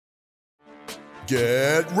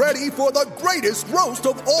Get ready for the greatest roast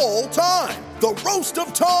of all time, the Roast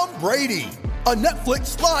of Tom Brady, a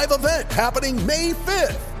Netflix live event happening May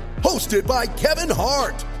 5th. Hosted by Kevin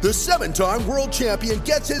Hart, the 7-time world champion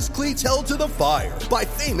gets his cleats held to the fire by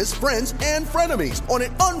famous friends and frenemies on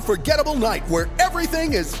an unforgettable night where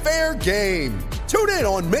everything is fair game. Tune in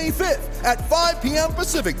on May 5th at 5 p.m.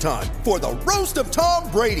 Pacific time for the Roast of Tom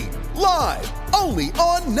Brady, live only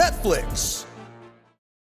on Netflix.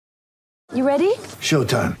 You ready?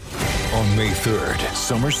 Showtime. On May 3rd,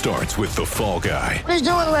 summer starts with The Fall Guy. What are you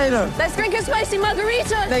doing later? Let's drink a spicy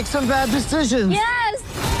margarita. Make some bad decisions. Yes!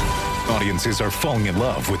 Audiences are falling in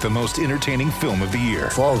love with the most entertaining film of the year.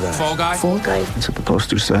 Fall Guy. Fall Guy? Fall guy. That's what the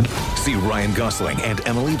poster said. See Ryan Gosling and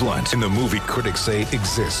Emily Blunt in the movie critics say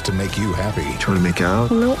exists to make you happy. Trying to make it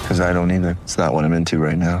out? Nope. Because I don't either. It's not what I'm into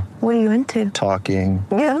right now. What are you into? Talking.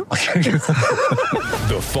 Yeah.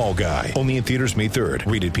 The Fall Guy. Only in theaters May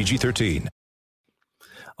 3rd. Rated PG-13.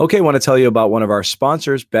 Okay, I want to tell you about one of our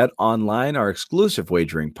sponsors, Bet Online, our exclusive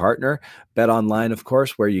wagering partner. Bet Online, of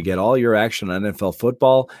course, where you get all your action on NFL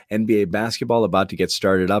football, NBA basketball about to get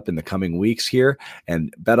started up in the coming weeks here.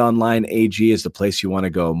 And Bet Online AG is the place you want to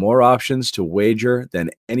go. More options to wager than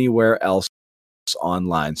anywhere else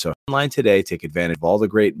online. So online today, take advantage of all the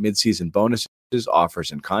great midseason bonuses, offers,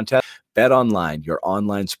 and contests. Bet Online, your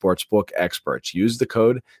online sportsbook experts. Use the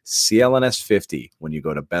code CLNS50 when you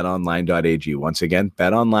go to betonline.ag. Once again,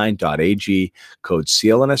 betonline.ag, code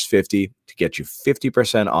CLNS50 to get you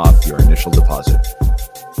 50% off your initial deposit.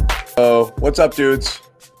 Oh, what's up, dudes?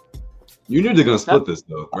 You knew they're gonna split this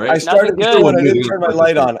though, right? I started Nothing to good. do when I didn't turn my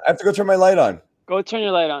light on. I have to go turn my light on. Go turn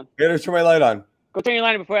your light on. I gotta turn my light on. Go turn your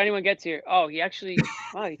light on before anyone gets here. Oh, he actually,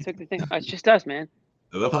 wow, he took the thing. Oh, it's just us, man.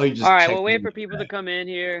 I love how you just. All right, checked we'll wait in for with people that. to come in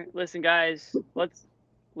here. Listen, guys, let's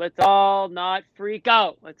all not freak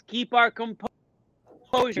out. Let's keep our composure.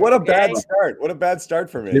 What a okay? bad start. What a bad start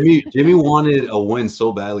for me. Jimmy wanted a win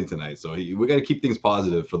so badly tonight, so we got to keep things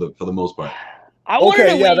positive for the most part. I wanted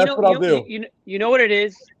Okay, to yeah, win. that's what I'll do. You know what it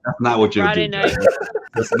is? That's not what you're Friday doing. night.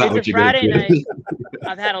 That's not what It's a you're gonna Friday do. night.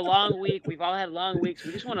 I've had a long week. We've all had long weeks.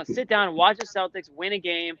 We just want to sit down and watch the Celtics win a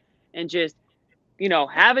game and just,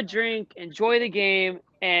 have a drink, enjoy the game,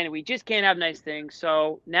 and we just can't have nice things.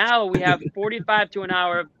 So now we have 45 to an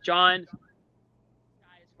hour of John. Sky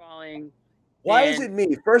is falling. Why is and it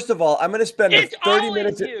me? First of all, I'm going to spend It's 30 always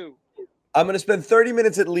minutes. you. I'm going to spend 30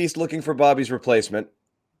 minutes at least looking for Bobby's replacement.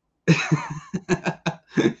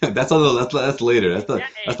 That's later. That's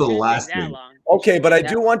the last that thing. long. Okay, but I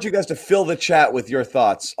That- do want you guys to fill the chat with your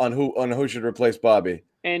thoughts on who should replace Bobby.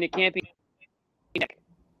 And it can't be.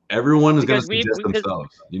 Everyone is going to Because we- suggest because- themselves.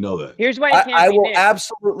 You know that. Here's why it can't I be will Nick.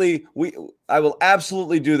 I will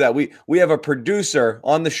absolutely do that. We have a producer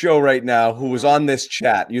on the show right now who was on this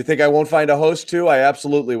chat. You think I won't find a host too? I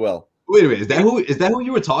absolutely will. Wait a minute. Is that who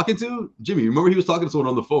you were talking to, Jimmy? You remember he was talking to someone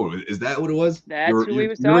on the phone? Is that what it was? That's who he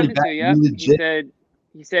was talking to. Yeah.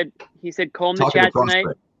 He said comb the Talking to chat tonight.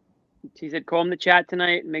 prospect. He said comb the chat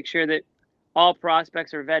tonight and make sure that all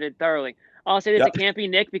prospects are vetted thoroughly. I'll say this: Yep. It can't be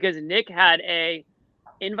Nick because Nick had a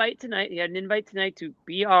invite tonight. He had an invite tonight to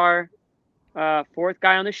be our fourth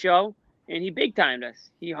guy on the show, and he big timed us.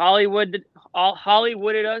 He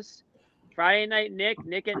Hollywooded us. Friday night,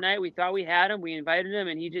 Nick at night. We thought we had him. We invited him,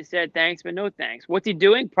 and he just said thanks, but no thanks. What's he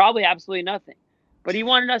doing? Probably absolutely nothing. But he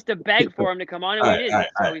wanted us to beg for him to come on, and we didn't. All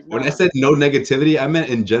So right. he's When I not. said no negativity, I meant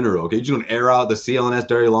in general. Okay, you're just gonna air out the CLNS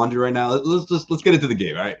dirty laundry right now. Let's get into the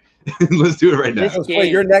game. All right, let's do it right now. This- Wait,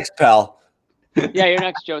 you're next, pal. Yeah, you're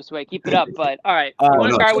next, Joe Sway. Keep it up. But all right, Oh, you want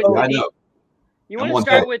to no, start with I know. you I'm want to on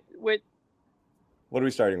start board. with What are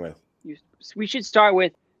we starting with? we should start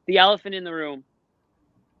with the elephant in the room.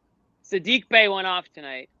 Sadiq Bey went off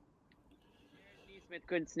tonight. Smith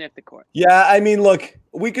couldn't sniff the court. Yeah, I mean, look,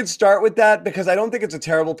 we could start with that because I don't think it's a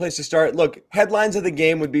terrible place to start. Look, headlines of the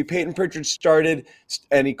game would be Peyton Pritchard started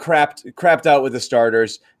and he crapped out with the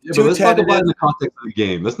starters. Yeah, but let's talk Tentative- about it in the context of the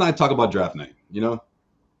game. Let's not talk about draft night.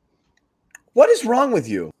 What is wrong with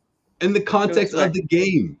you? In the context of the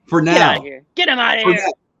game for now. Get out of here. Get him out of For here.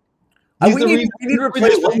 now. He's We the need reason-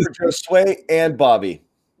 replacement for Joe Sway and Bobby.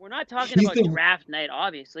 We're not talking He's about the- draft night,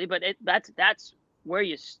 obviously, but that's where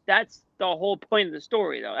that's the whole point of the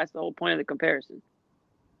story, though. That's the whole point of the comparison.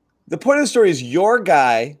 The point of the story is your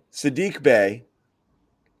guy, Sadiq Bey.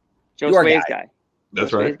 Joe Your Sway's guy. guy.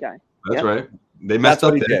 That's Joe right. Sway's guy. That's Yep. right. They messed That's what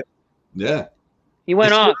up he there. did. Yeah. He went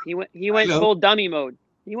That's off. true. He went I know. full dummy mode.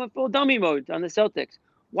 He went full dummy mode on the Celtics.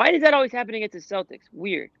 Why does that always happen against the Celtics?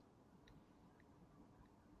 Weird.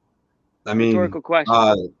 I mean, Rhetorical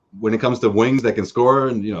question. when it comes to wings that can score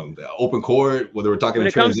and the open court, whether we're talking When in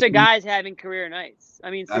it comes to transition, guys having career nights,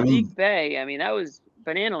 I mean, I mean- Sadiq Bey. I mean, that was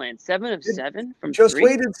banana land. 7 of 7 from Just 3.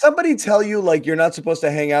 wait, did somebody tell you like you're not supposed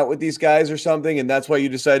to hang out with these guys or something, and that's why you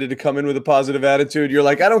decided to come in with a positive attitude? You're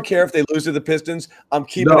like, I don't care if they lose to the Pistons. I'm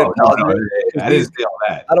keeping it positive. I didn't say all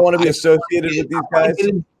that. I don't want to be associated with these guys.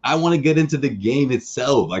 I want to get into the game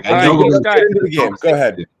itself. Like, All I right, know let's we're start. Get into the game. Go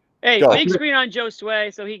ahead. Hey, Go. big screen on Joe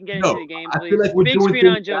Sway so he can get into the game, I please. feel like we're Big doing screen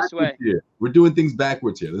on things Joe Sway. backwards here. We're doing things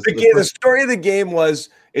backwards here. The story of the game was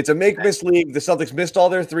it's a make-miss league. The Celtics missed all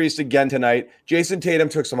their threes again tonight. Jason Tatum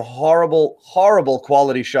took some horrible, horrible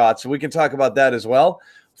quality shots, so we can talk about that as well.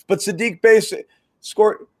 But Saddiq Bey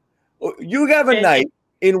scored. You have a night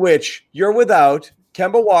in which you're without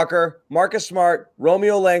Kemba Walker, Marcus Smart,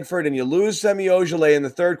 Romeo Langford, and you lose Semi Ojeleye in the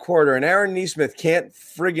third quarter, and Aaron Nesmith can't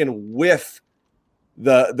friggin' whiff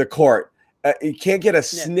the court. He can't get a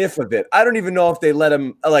sniff of it. I don't even know if they let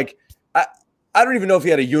him. Like, I don't even know if he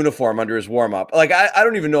had a uniform under his warm up. Like, I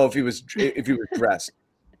don't even know if he was dressed.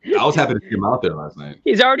 I was happy to see him out there last night.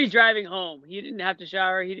 He's already driving home. He didn't have to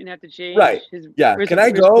shower. He didn't have to change. Right. Can I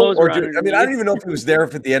go? clothes Or were I underneath. mean, I don't even know if he was there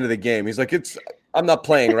at the end of the game. He's like, I'm not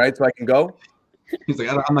playing, right? So I can go. He's like,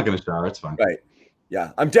 I'm not going to shower. It's fine. Right.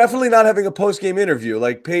 Yeah. I'm definitely not having a post game interview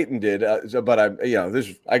like Peyton did. But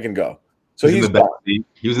I can go. So he's in the back seat.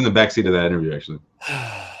 He was in the back seat of that interview, actually.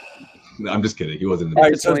 No, I'm just kidding. He wasn't in the all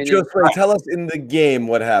back right. So just tell us in the game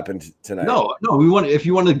what happened tonight. No. If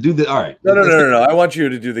you want to do the all right. No. I want you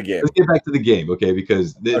to do the game. Let's get back to the game, okay?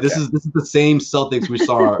 Because this is the same Celtics we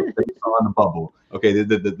saw in the bubble. Okay,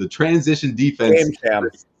 the transition defense,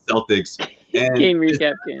 Celtics, and game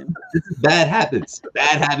recap game. This is bad habits.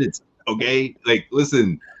 Okay, like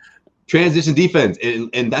listen, transition defense,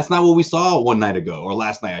 and that's not what we saw one night ago or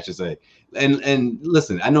last night, I should say. And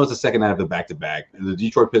listen, I know it's the second night of the back-to-back, and the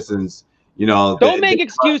Detroit Pistons. Don't make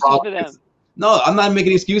excuses for them. No, I'm not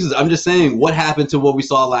making excuses. I'm just saying what happened to what we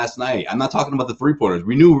saw last night. I'm not talking about the three-pointers.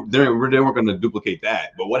 We knew they weren't going to duplicate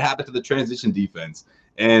that. But what happened to the transition defense?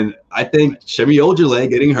 And I think Semi Ojeleye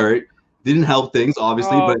getting hurt didn't help things,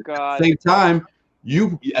 obviously. At the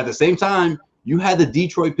same time, you had the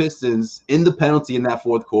Detroit Pistons in the penalty in that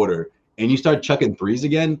fourth quarter, and you start chucking threes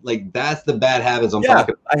again. Like, that's the bad habits I'm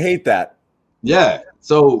talking about. I hate that. Yeah.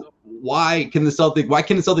 So why can the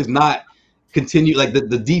Celtics not continue like the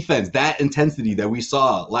defense, that intensity that we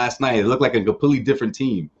saw last night? It looked like a completely different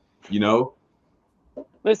team,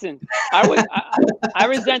 Listen, I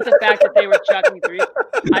resent the fact that they were chucking threes.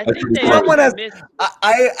 I think they missed.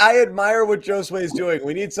 I admire what Joe Sway is doing.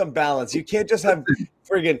 We need some balance. You can't just have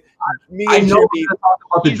friggin' me and Jimmy.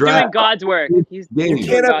 He's doing God's work. You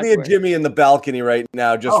can't have me and Jimmy in the balcony right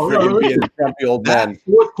now, just being grumpy old men. That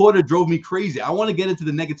fourth quarter drove me crazy. I want to get into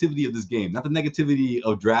the negativity of this game, not the negativity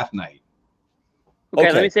of draft night.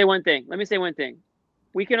 Okay, let me say one thing.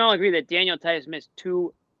 We can all agree that Daniel Tice missed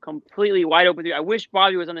 2 completely wide open. I wish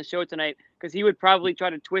Bobby was on the show tonight because he would probably try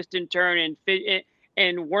to twist and turn and fit it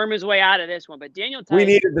and worm his way out of this one. But Daniel Tice, we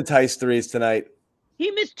needed the Tice threes tonight. He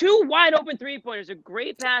missed 2 wide open 3-pointers. A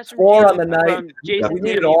great pass from 4 on the night. Jason. We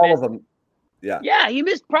needed all of them. Yeah, he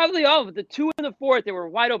missed probably all of it. The 2 in the fourth, they were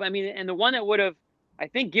wide open. I mean, and the one that would have, I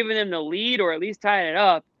think, given them the lead or at least tied it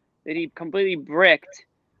up, that he completely bricked.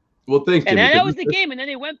 Well, thanks, and Jimmy. that was the game. And then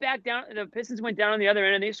they went back down. The Pistons went down on the other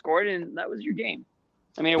end and they scored, and that was your game.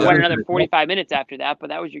 I mean, it went another 45 minutes after that, but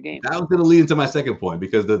that was your game. That was going to lead into my second point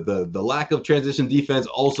because the lack of transition defense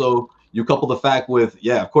also, you couple the fact with,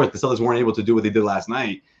 of course, the Celtics weren't able to do what they did last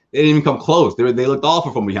night. They didn't even come close. They looked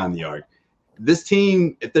awful from behind the arc. This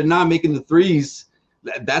team, if they're not making the threes,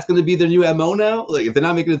 that's going to be their new MO now. Like, if they're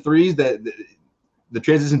not making the threes, that the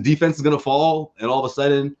transition defense is going to fall, and all of a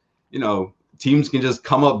sudden, teams can just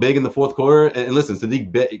come up big in the fourth quarter. And listen,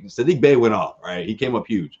 Saddiq Bey went off, right? He came up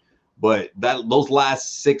huge. But those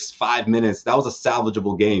last 5 minutes, that was a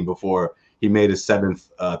salvageable game before he made his 7th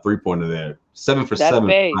 3-pointer there. 7 for 7.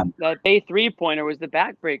 That Bey 3-pointer was the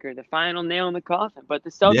backbreaker, the final nail in the coffin. But the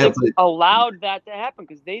Celtics allowed that to happen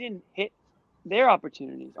because they didn't hit their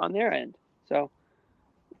opportunities on their end. So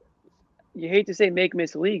you hate to say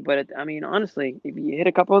make-miss league, but honestly, if you hit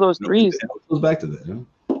a couple of those threes, it goes back to that.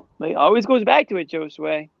 It always goes back to it, Joe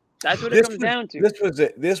Sway. That's what it comes down to.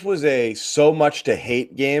 This was a so much to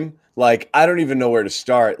hate game. Like, I don't even know where to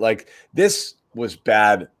start. Like, this was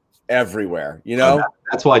bad everywhere,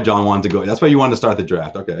 That's why John wanted to go. That's why you wanted to start the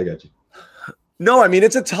draft. Okay, I got you. No,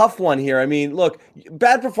 it's a tough one here. Look,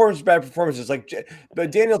 bad performances.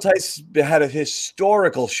 But Daniel Tice had a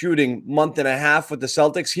historical shooting month and a half with the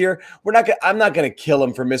Celtics here. I'm not going to kill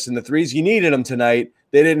him for missing the threes. You needed him tonight.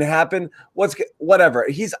 They didn't happen. Whatever.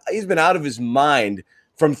 He's been out of his mind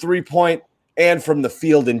from 3-point and from the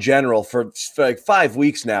field in general for like 5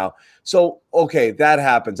 weeks now. So, okay, that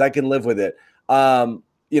happens. I can live with it.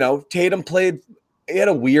 Tatum played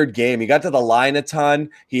a weird game. He got to the line a ton.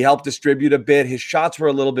 He helped distribute a bit. His shots were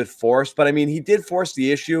a little bit forced, but I mean, he did force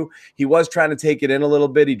the issue. He was trying to take it in a little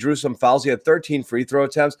bit. He drew some fouls. He had 13 free throw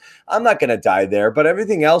attempts. I'm not going to die there, but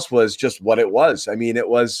everything else was just what it was. I mean, it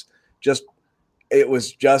was just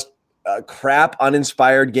a crap,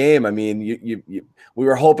 uninspired game. I mean, we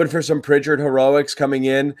were hoping for some Pritchard heroics coming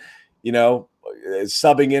in,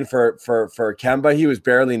 subbing in for Kemba. He was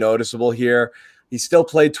barely noticeable here. He still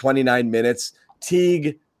played 29 minutes.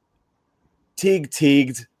 Teagued.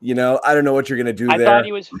 I don't know what you're going to do there. I thought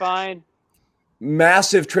he was fine.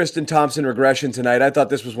 Massive Tristan Thompson regression tonight. I thought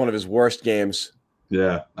this was one of his worst games.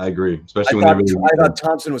 Yeah, I agree. Especially I thought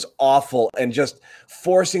Thompson was awful and just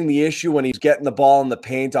forcing the issue when he's getting the ball in the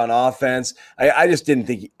paint on offense. I just didn't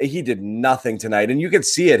think he did nothing tonight. And you could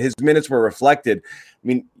see it. His minutes were reflected. I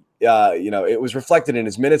mean, it was reflected in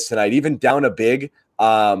his minutes tonight, even down a big.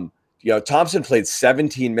 Thompson played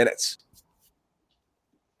 17 minutes.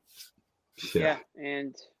 Yeah,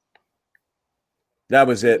 and that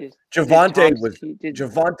was it.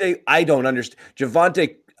 Javonte, I don't understand.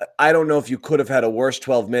 Javonte, I don't know if you could have had a worse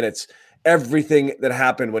 12 minutes. Everything that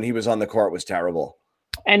happened when he was on the court was terrible.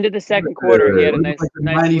 End of the second quarter, he had a nice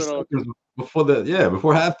little before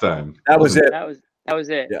halftime. That was it. That was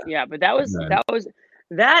it. Yeah, but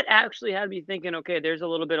that actually had me thinking, okay, there's a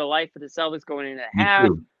little bit of life for the Celtics going into the half.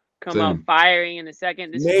 Come out firing in the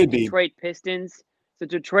second. This is the Detroit Pistons. The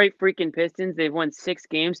Detroit freaking Pistons. They've won 6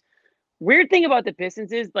 games. Weird thing about the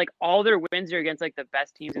Pistons is like all their wins are against like the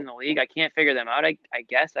best teams in the league. I can't figure them out. I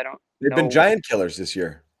guess I don't. They've been giant killers this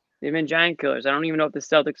year. They've been giant killers. I don't even know if the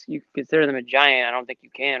Celtics, you consider them a giant. I don't think you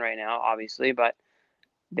can right now, obviously, but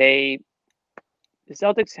the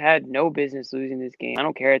Celtics had no business losing this game. I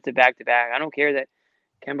don't care. It's a back-to-back. I don't care that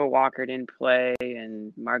Kemba Walker didn't play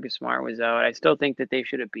and Marcus Smart was out. I still think that they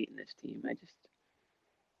should have beaten this team.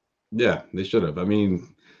 Yeah, they should have. I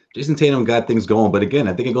mean, Jason Tatum got things going, but again,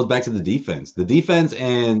 I think it goes back to the defense. The defense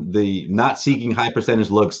and the not seeking high percentage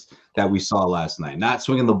looks that we saw last night, not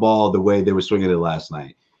swinging the ball the way they were swinging it last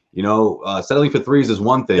night. Settling for threes is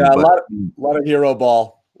one thing. Yeah, but a lot of hero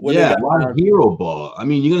ball. A lot of hero ball. I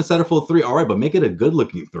mean, you're going to settle for a 3, all right, but make it a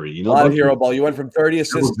good-looking 3. A lot of hero ball. You went from 30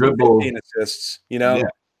 assists to 15 assists, Yeah.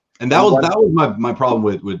 And that was my problem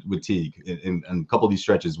with Teague in a couple of these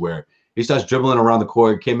stretches where he starts dribbling around the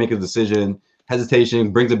court, can't make a decision,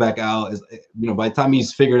 hesitation, brings it back out. By the time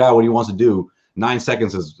he's figured out what he wants to do, 9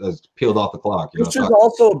 seconds has peeled off the clock. Which is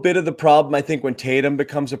also a bit of the problem, I think, when Tatum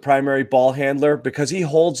becomes a primary ball handler, because he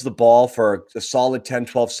holds the ball for a solid 10,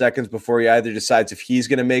 12 seconds before he either decides if he's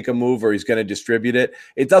going to make a move or he's going to distribute it.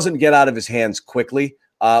 It doesn't get out of his hands quickly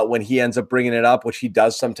when he ends up bringing it up, which he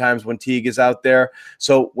does sometimes when Teague is out there.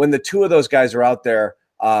 So when the two of those guys are out there,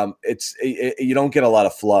 you don't get a lot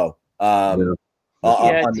of flow. I've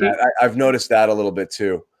noticed that a little bit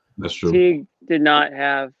too. That's true. Teague did not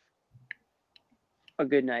have a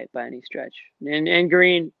good night by any stretch, and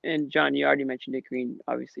Green and John, you already mentioned it. Green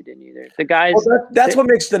obviously didn't either. The guys. Well, that's what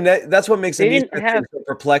makes the so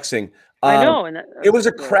perplexing. I know, and it was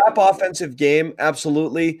a crap offensive game,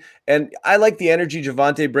 absolutely. And I like the energy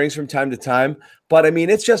Javonte brings from time to time, but I mean,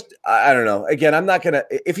 it's just I don't know. Again, I'm not gonna.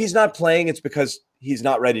 If he's not playing, it's because he's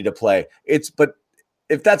not ready to play. But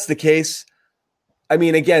if that's the case, I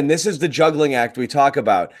mean, again, this is the juggling act we talk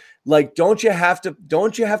about. Like, don't you have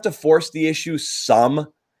to force the issue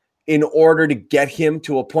some in order to get him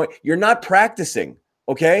to a point? You're not practicing,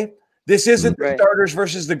 okay? This isn't the starters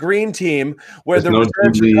versus the green team where the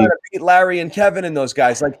reserves are trying to beat Larry and Kevin and those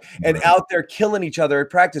guys, and out there killing each other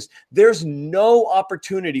at practice. There's no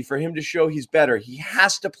opportunity for him to show he's better. He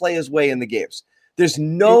has to play his way in the games. There's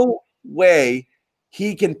no way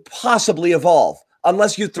he can possibly evolve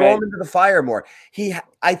unless you throw him into the fire more.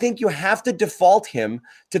 I think you have to default him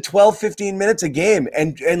to 12, 15 minutes a game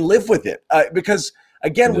and live with it. Because,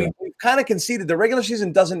 again, we've kind of conceded the regular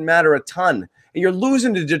season doesn't matter a ton. And you're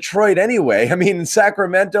losing to Detroit anyway. I mean,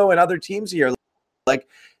 Sacramento and other teams here,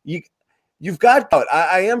 you've got –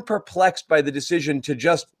 I am perplexed by the decision to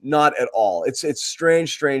just not at all. It's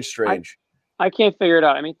strange. I can't figure it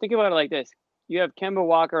out. I mean, think about it like this. You have Kemba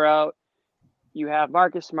Walker out. You have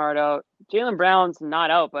Marcus Smart out. Jaylen Brown's not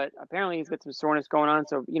out, but apparently he's got some soreness going on.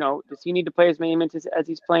 So, does he need to play as many minutes as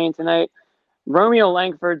he's playing tonight? Romeo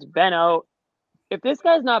Langford's been out. If this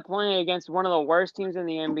guy's not playing against one of the worst teams in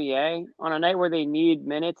the NBA on a night where they need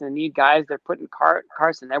minutes and need guys, they're putting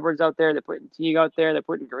Carson Edwards out there, they're putting Teague out there, they're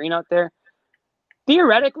putting Green out there.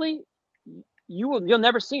 Theoretically, you'll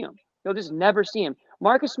never see him. You'll just never see him.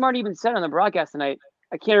 Marcus Smart even said on the broadcast tonight,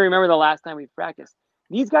 I can't remember the last time we practiced.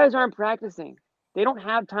 These guys aren't practicing. They don't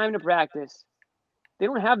have time to practice. They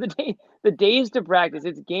don't have the days to practice.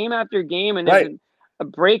 It's game after game, and a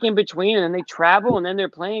break in between, and then they travel, and then they're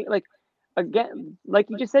playing. Like, again, like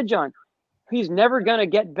you just said, John, he's never going to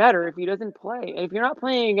get better if he doesn't play. And if you're not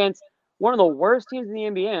playing against one of the worst teams in the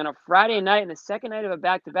NBA on a Friday night and the second night of a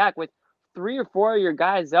back-to-back with 3 or 4 of your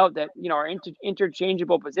guys out that, are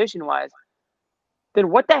interchangeable position-wise, then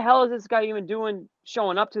what the hell is this guy even doing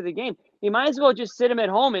showing up to the game? You might as well just sit him at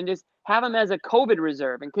home and just have him as a COVID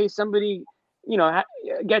reserve in case somebody,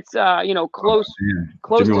 gets, close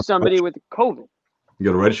to somebody with COVID. You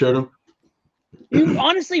got to redshirt him? You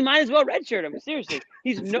honestly might as well redshirt him. Seriously.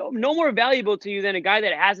 He's no more valuable to you than a guy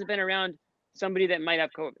that hasn't been around somebody that might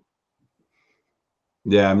have COVID.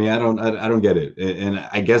 Yeah, I mean, I don't get it. And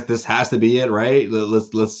I guess this has to be it, right?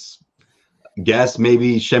 Let's guess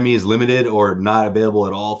maybe Shemi is limited or not available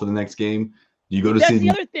at all for the next game. You go to That's see the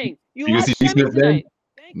other thing. You lost Shemi tonight.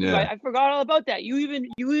 Thank you. I forgot all about that. You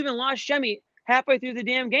even lost Shemi halfway through the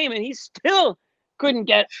damn game, and he still couldn't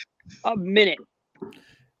get a minute.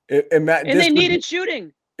 And they needed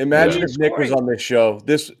shooting. Imagine if Nick was on this show.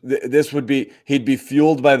 This would be, he'd be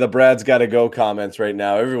fueled by the Brad's Gotta Go comments right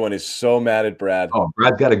now. Everyone is so mad at Brad. Oh,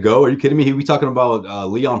 Brad's Gotta Go? Are you kidding me? He'd be talking about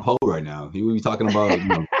Leon Poe right now. He would be talking about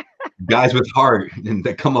guys with heart and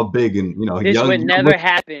that come up big and this young. Would never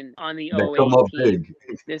happen on the 08 come up team. big.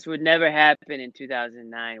 This would never happen in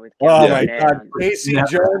 2009 with. Oh my God, Casey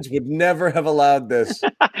Jones would never have allowed this.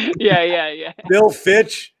 Yeah. Bill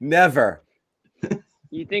Fitch, never.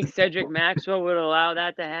 You think Cedric Maxwell would allow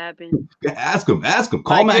that to happen? Ask him.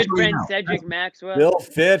 Call my Maxwell. Good friend Cedric Maxwell. Bill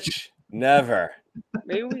Fitch, never.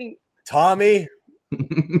 Maybe we. Tommy,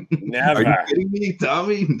 never. Are you kidding me,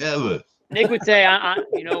 Tommy? Never. Nick would say,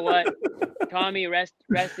 you know what, Tommy, rest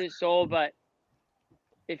his soul. But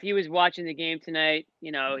if he was watching the game tonight,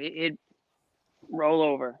 he'd roll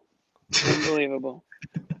over. Unbelievable.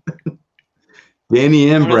 Danny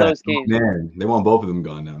and Brad, man, they want both of them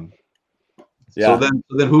gone now. Yeah. So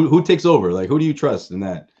then who takes over? Like, who do you trust in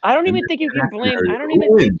that? I don't even think you can blame. I don't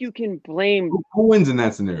even think you can blame. Who wins in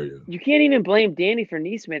that scenario? You can't even blame Danny for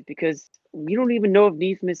Neesmith because we don't even know if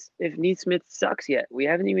Neesmith sucks yet. We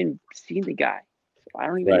haven't even seen the guy. So I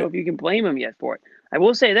don't even know if you can blame him yet for it. I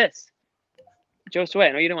will say this, Josue,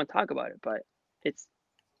 I know you don't want to talk about it, but it's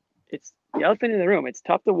the elephant in the room. It's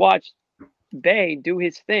tough to watch Bay do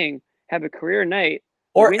his thing, have a career night,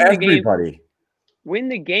 or everybody. Win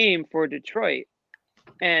the game for Detroit,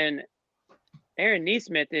 and Aaron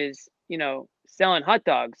Neesmith is, selling hot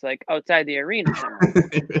dogs like outside the arena.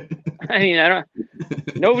 I mean,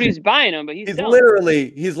 nobody's buying him, but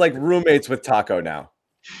he's like roommates with Taco now.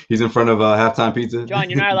 He's in front of halftime pizza.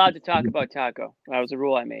 John, you're not allowed to talk about Taco. That was a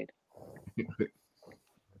rule I made.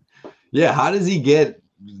 Yeah, how does he get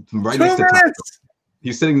right next to Taco?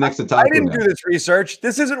 He's sitting next to Taco. I didn't do this research.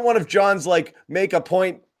 This isn't one of John's make a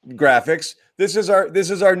point graphics. This is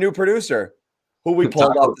our new producer who we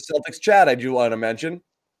pulled off the Celtics chat. I do want to mention.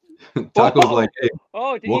 Taco's like, hey.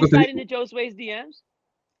 Oh, did you slide into Josue's DMs?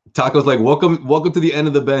 Taco's like, welcome to the end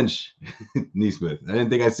of the bench, Neesmith. I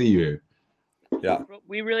didn't think I'd see you here. Yeah.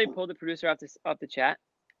 We really pulled the producer off the chat.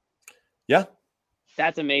 Yeah.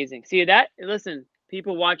 That's amazing. See that? Listen,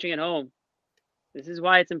 people watching at home. This is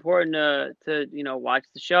why it's important to watch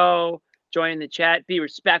the show, join the chat, be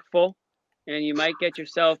respectful. And you might get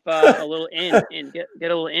yourself a little in and get a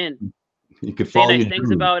little in. You could say nice things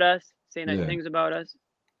about us. Say nice things about us.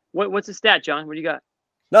 What's the stat, John? What do you got?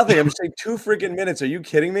 Nothing. I'm saying 2 freaking minutes. Are you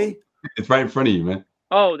kidding me? It's right in front of you, man.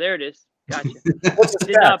 Oh, there it is. Gotcha. What's the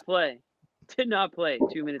stat? Did not play.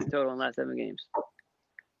 2 minutes total in the last 7 games.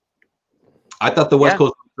 I thought the West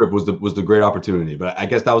Coast trip was the great opportunity, but I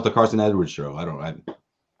guess that was the Carson Edwards show. I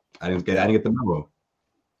didn't get the memo.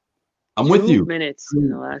 I'm with you. 2 minutes in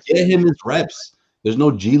the last. Get him his reps. There's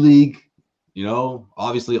no G League.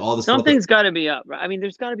 Obviously all the something's got to be up, right? I mean,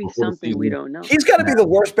 there's got to be something we don't know. He's got to be the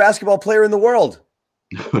worst basketball player in the world.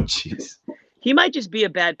 Oh, jeez. He might just be a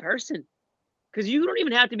bad person, because you don't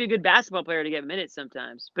even have to be a good basketball player to get minutes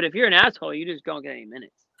sometimes. But if you're an asshole, you just don't get any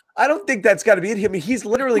minutes. I don't think that's got to be it. I mean, he's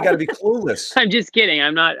literally got to be clueless. I'm just kidding.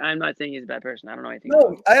 I'm not saying he's a bad person. I don't know anything.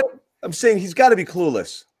 No, I'm saying he's got to be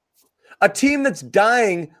clueless. A team that's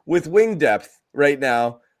dying with wing depth right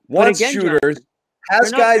now wants shooters, John,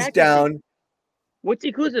 has guys down. What's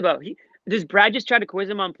he clueless about? Does Brad just try to quiz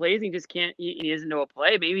him on plays and he just can't? He doesn't know a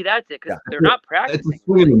play. Maybe that's it, because they're not practicing. It's a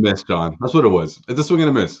swing and a miss, John. That's what it was. It's a swing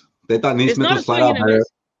and a miss. They thought Neesmith was flat out better.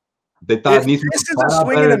 They thought Neesmith was flat out better. This is a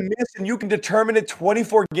swing and a miss, and you can determine it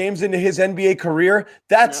 24 games into his NBA career.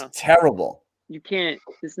 That's terrible. You can't.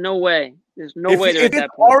 There's no way. There's no way. If it's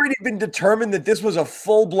already been determined that this was a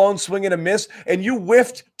full-blown swing and a miss, and you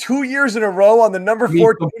whiffed 2 years in a row on the number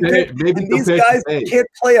 14 pick, and these guys can't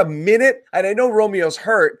play a minute, and I know Romeo's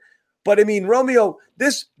hurt, But I mean, Romeo,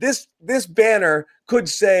 this banner could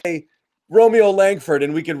say Romeo Langford,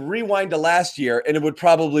 and we could rewind to last year, and it would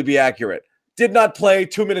probably be accurate. Did not play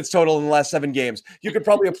 2 minutes total in the last 7 games. You could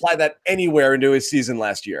probably apply that anywhere into his season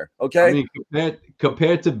last year. Okay. I mean,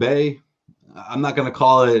 compared to Bay, I'm not going to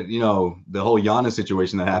call it, the whole Giannis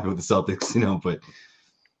situation that happened with the Celtics, but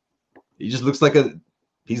he just looks like I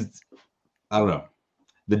don't know.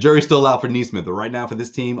 The jury's still out for Neesmith, but right now for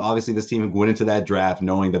this team, obviously this team went into that draft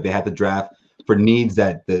knowing that they had to draft for needs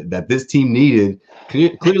that this team needed.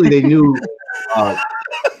 Clearly they knew.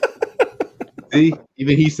 See,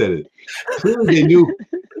 even he said it. Clearly they knew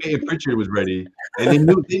Pritchard was ready, and they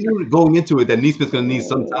knew going into it that Neesmith's going to need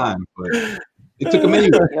some time, but it took him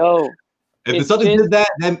anyway. If the Celtics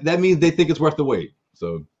did that means they think it's worth the wait.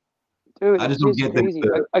 So. Dude, I just don't get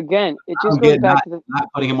that. Again, it just goes back to not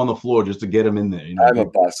putting him on the floor just to get him in there. I'm a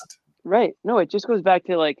bust. Right. No, it just goes back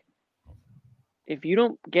to like, if you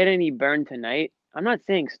don't get any burn tonight, I'm not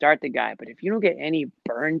saying start the guy, but if you don't get any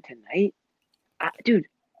burn tonight, dude,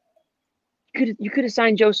 you could have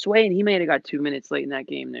signed Joe Sway and he may have got 2 minutes late in that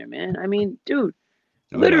game there, man. I mean, dude,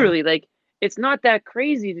 literally, like, it's not that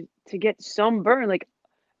crazy to get some burn. Like,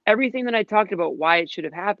 everything that I talked about, why it should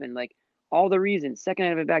have happened, like, all the reasons, second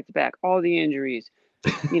half of back-to-back, all the injuries,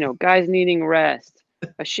 guys needing rest,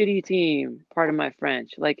 a shitty team, pardon my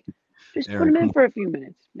French. Like, just put him in for a few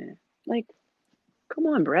minutes, man. Like, come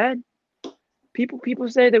on, Brad. People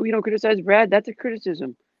say that we don't criticize Brad. That's a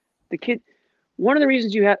criticism. The kid, one of the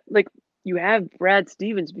reasons you have Brad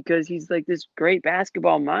Stevens because he's like this great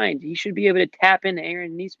basketball mind. He should be able to tap into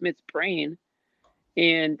Aaron Neesmith's brain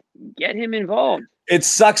and get him involved. It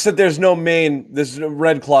sucks that there's no this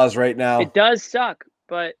Red Claws right now. It does suck,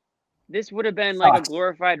 but this would have been like a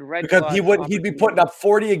glorified Red Claw. Because he'd be putting up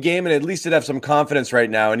 40 a game and at least he'd have some confidence right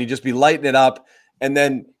now, and he'd just be lighting it up and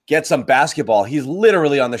then get some basketball. He's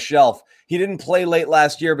literally on the shelf. He didn't play late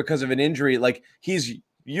last year because of an injury. Like, he's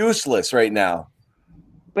useless right now.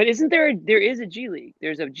 But there is a G League.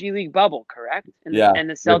 There's a G League bubble, correct? And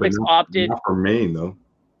the Celtics opted. Not for Maine, though.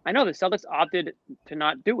 I know the Celtics opted to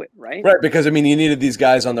not do it, right? Right, because you needed these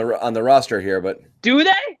guys on the roster here, but do they?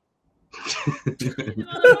 On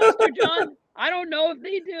the roster, John? I don't know if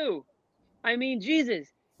they do. I mean, Jesus,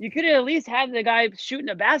 you could at least have the guy shooting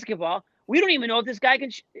a basketball. We don't even know if this guy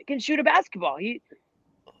can shoot a basketball.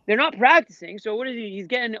 They're not practicing, so what is he? He's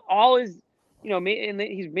getting all his,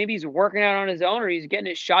 maybe he's working out on his own, or he's getting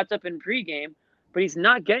his shots up in pregame, but he's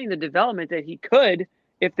not getting the development that he could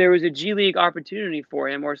if there was a G League opportunity for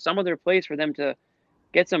him or some other place for them to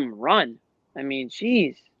get some run. I mean,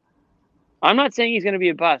 geez. I'm not saying he's going to be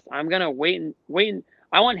a bust. I'm going to wait and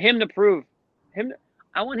I want him to prove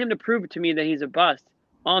to me that he's a bust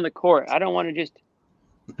on the court. I don't want to just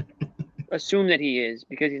assume that he is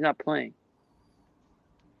because he's not playing.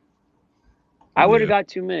 I would have got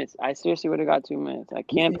 2 minutes. I seriously would have got 2 minutes. I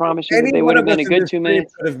can't promise you that they would have been a good 2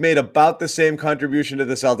 minutes. Would have made about the same contribution to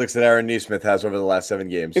the Celtics that Aaron Neesmith has over the last 7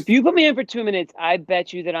 games. If you put me in for 2 minutes, I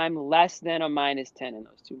bet you that I'm less than a -10 in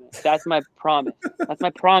those 2 minutes. That's my promise. That's my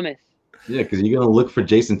promise. Yeah, because you're going to look for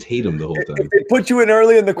Jason Tatum the whole time. If they put you in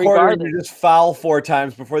early in the quarter and you just foul 4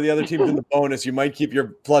 times before the other team's in the bonus, you might keep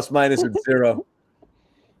your plus-minus at 0.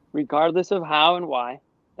 Regardless of how and why.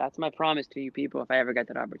 That's my promise to you people if I ever get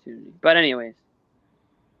that opportunity. But anyways.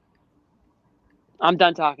 I'm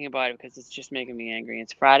done talking about it because it's just making me angry.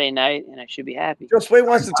 It's Friday night, and I should be happy. Joe Sway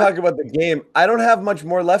wants to talk about the game. I don't have much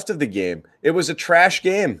more left of the game. It was a trash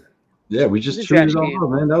game. Yeah, we just treated it all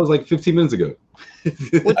up, man. That was like 15 minutes ago.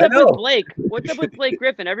 What's up with Blake? What's up with Blake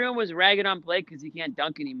Griffin? Everyone was ragging on Blake because he can't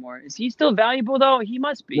dunk anymore. Is he still valuable, though? He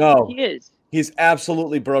must be. No. He is. He's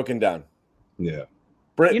absolutely broken down. Yeah.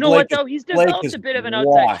 You know what, though? He's developed a bit of an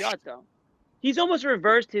outside shot, though. He's almost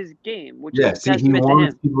reversed his game, which is a testament to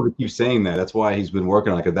him. People to keep saying that. That's why he's been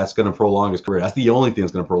working on it, because that's going to prolong his career. That's the only thing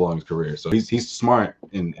that's going to prolong his career. So he's smart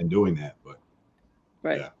in doing that. But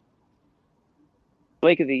right. Yeah.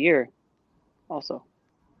 Blake of the Year, also.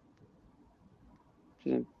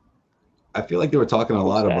 I feel like they were talking a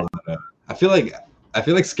lot about. I feel like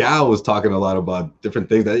Scal was talking a lot about different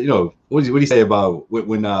things that What did he say about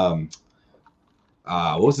when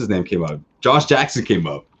what was his name came up? Josh Jackson came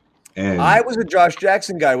up. And I was a Josh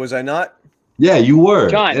Jackson guy, was I not? Yeah, you were.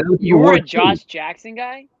 John, you were a Josh Jackson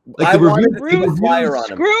guy? Like I wanted to take a flyer on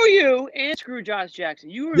him. Screw you and screw Josh Jackson.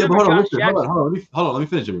 You remember but hold on, Josh Jackson. Hold on. Let me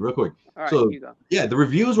finish it real quick. All right, so, you go. Yeah, the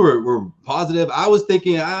reviews were positive. I was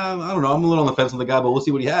thinking, I don't know. I'm a little on the fence on the guy, but we'll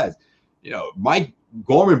see what he has. Mike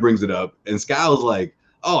Gorman brings it up, and Scal is like,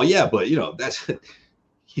 oh, yeah, but, that's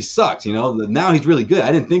he sucks. Now he's really good.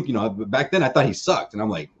 I didn't think, back then I thought he sucked. And I'm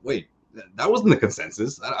like, wait. That wasn't the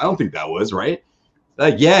consensus. I don't think that was right.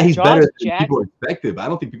 Yeah, he's Josh better than Jackson- people expected, but I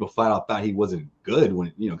don't think people flat out thought he wasn't good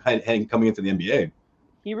when coming into the NBA.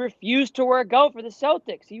 He refused to work out for the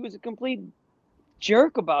Celtics. He was a complete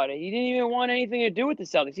jerk about it. He didn't even want anything to do with the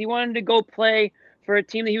Celtics. He wanted to go play for a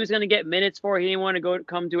team that he was going to get minutes for. He didn't want to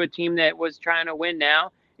come to a team that was trying to win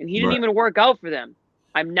now, and he didn't even work out for them.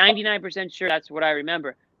 I'm 99% sure that's what I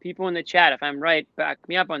remember. People in the chat, if I'm right, back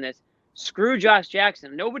me up on this. Screw Josh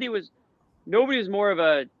Jackson. Nobody was more of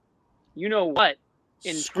a what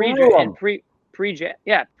in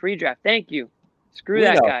pre-draft. Thank you. Screw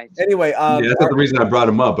that guy. Anyway, that's not the reason I brought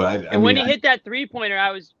him up. But when he hit that 3-pointer,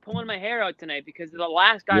 I was pulling my hair out tonight because the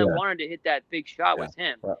last guy who wanted to hit that big shot was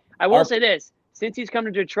him. I will say this: since he's come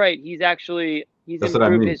to Detroit, he's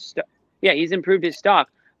improved his stock. Yeah, he's improved his stock.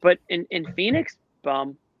 But in Phoenix,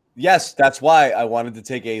 bum. Yes, that's why I wanted to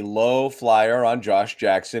take a low flyer on Josh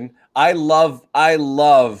Jackson. I love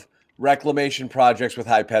reclamation projects with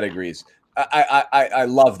high pedigrees. I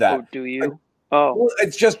love that. Oh, do you? Oh,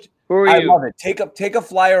 it's just. I love it. Take a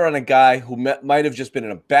flyer on a guy who might have just been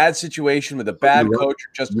in a bad situation with a bad coach.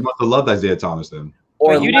 You must have loved Isaiah Thomas then.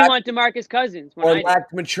 Or you didn't want DeMarcus Cousins. Or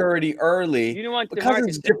lacked maturity early. You didn't want DeMarcus. Cousins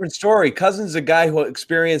is a different story. Cousins is a guy who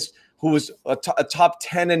was a top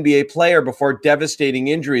 10 NBA player before devastating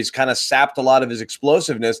injuries kind of sapped a lot of his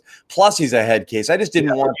explosiveness. Plus, he's a head case. I just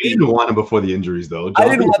didn't want. You didn't want him before the injuries, though. I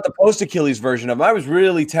didn't want the post Achilles version of him. I was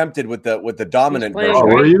really tempted with the dominant version. Oh,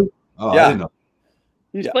 were you? Oh, yeah. I didn't know.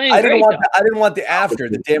 I didn't want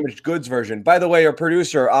the damaged goods version. By the way, our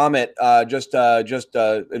producer Amit just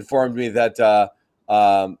informed me that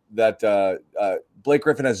Blake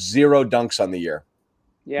Griffin has 0 dunks on the year.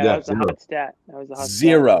 Yeah, that was a hot stat. That was a hot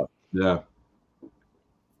 0. Yeah,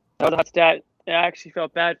 that was a hot stat. I actually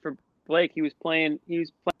felt bad for Blake. He was playing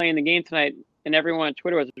the game tonight, and everyone on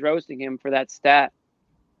Twitter was roasting him for that stat.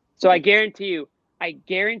 So I guarantee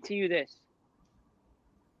you this.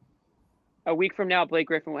 A week from now, Blake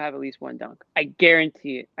Griffin will have at least 1 dunk. I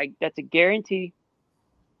guarantee it. That's a guarantee.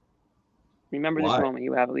 Remember this moment. He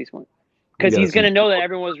will have at least 1. Because he's going to know that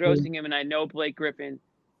everyone was roasting him, and I know Blake Griffin,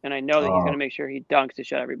 and I know that he's going to make sure he dunks to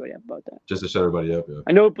shut everybody up about that. Just to shut everybody up, yeah.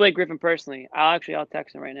 I know Blake Griffin personally. I'll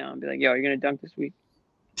text him right now and be like, yo, you're going to dunk this week?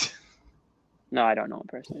 No, I don't know him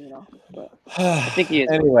personally at all. But I think he is.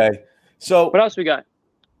 Anyway, so what else we got?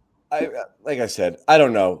 Like I said, I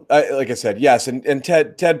don't know. Like I said, yes, and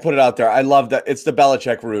Ted put it out there. I love that. It's the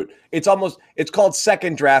Belichick route. It's called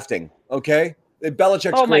second drafting. Okay,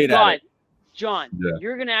 Belichick's oh my great God. at it. John,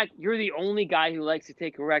 you're the only guy who likes to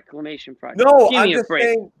take a reclamation project. No, Give I'm me a just break.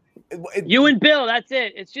 saying. You and Bill, that's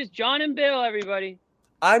it. It's just John and Bill, everybody.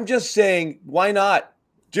 I'm just saying, why not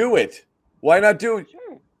do it? Why not do it?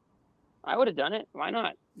 Sure. I would have done it. Why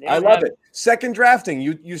not? I love it. Second drafting.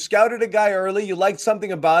 You scouted a guy early. You liked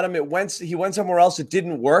something about him. He went somewhere else. It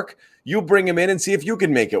didn't work. You bring him in and see if you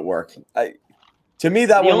can make it work. To me,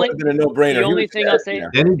 that one would have been a no-brainer. The only thing I'll say,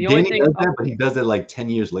 Danny does that, but he does it like 10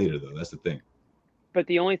 years later, though. That's the thing. But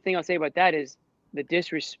the only thing I'll say about that is the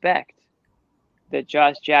disrespect that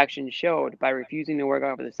Josh Jackson showed by refusing to work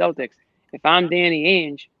out for the Celtics. If I'm Danny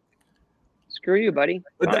Ainge, screw you, buddy.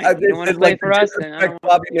 You don't want to play for us. Like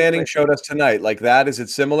Bobby Manning showed us tonight. Like that, is it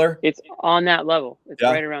similar? It's on that level. It's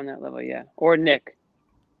right around that level, yeah. Or Nick.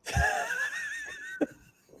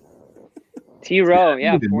 T-Row,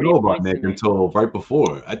 yeah. I didn't know about Nick until right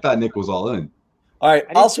before. I thought Nick was all in. All right,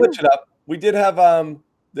 I'll switch it up. We did have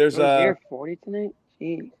there's a 40 tonight.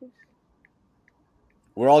 Jesus.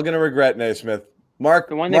 We're all gonna regret Naismith. Mark,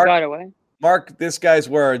 the one that got away. Mark, this guy's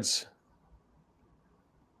words.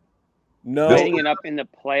 No, setting it up in the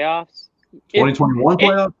playoffs. 2021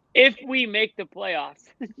 playoffs. If we make the playoffs,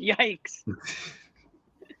 yikes.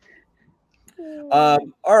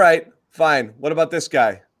 All right, fine. What about this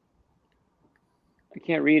guy? I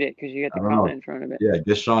can't read it because you got the comment in front of it. Yeah,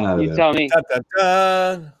 get Sean out of there. You tell me. Da, da,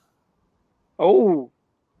 da. Oh,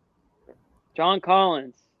 John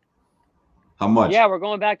Collins. How much? Yeah, we're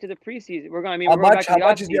going back to the preseason. We're going. How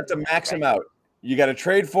much is you have to max him out? You got to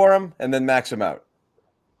trade for him and then max him out.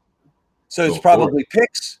 So it's probably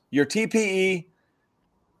picks, your TPE.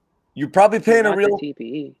 You're probably paying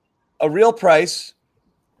a real price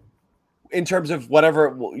in terms of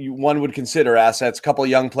whatever one would consider assets. Couple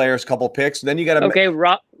young players, couple picks. Then you got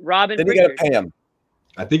to Robin. Then you got to pay him.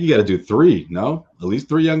 I think you got to do 3. No, at least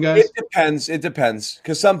 3 young guys. It depends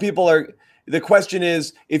because some people are. The question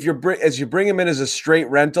is if you bring him in as a straight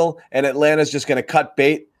rental and Atlanta's just going to cut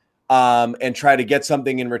bait. And try to get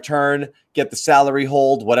something in return, get the salary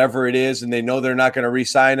hold, whatever it is, and they know they're not going to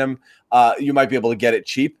re-sign him. You might be able to get it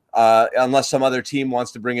cheap, unless some other team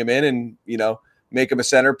wants to bring him in and make him a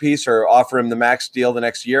centerpiece or offer him the max deal the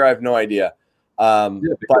next year. I have no idea. Yeah,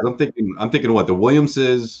 because I'm thinking what the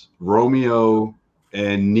Williamses, Romeo,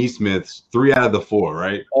 and Neesmiths, 3 out of the 4,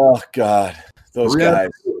 right? Oh God, those 3 out of guys.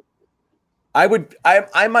 the 4.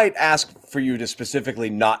 I might ask for you to specifically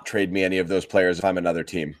not trade me any of those players if I'm another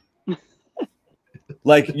team.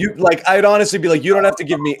 I'd honestly be like, you don't have to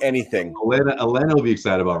give me anything. Atlanta will be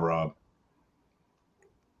excited about Rob.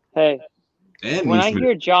 Hey, And when I Neesmith.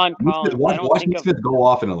 hear John Collins, Watch Neesmith go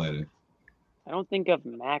off in Atlanta. I don't think of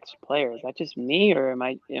max player. Is that just me, or am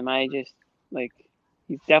I just like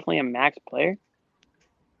he's definitely a max player?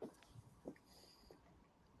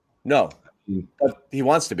 No, but he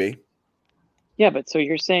wants to be. Yeah, but so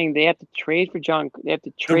you're saying they have to trade for John? They have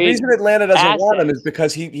to The trade. reason Atlanta doesn't want him assets. is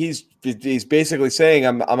because he's basically saying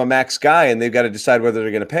I'm a max guy, and they've got to decide whether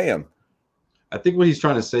they're going to pay him. I think what he's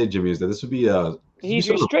trying to say, Jimmy, is that this would be He's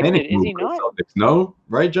sort of a restricted, panic is move he for the not? Celtics. No,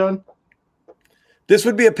 right, John? This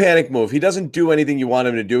would be a panic move. He doesn't do anything you want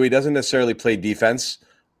him to do. He doesn't necessarily play defense.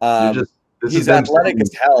 He's athletic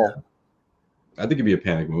as hell. I think it'd be a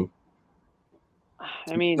panic move.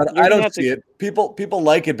 I mean, But I don't see it. People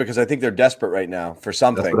like it because I think they're desperate right now for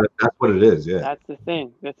something. That's what it is. Yeah. That's the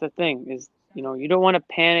thing. That's the thing is, you don't want to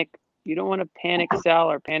panic. You don't want to panic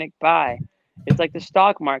sell or panic buy. It's like the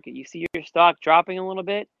stock market. You see your stock dropping a little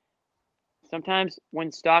bit. Sometimes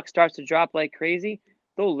when stock starts to drop like crazy,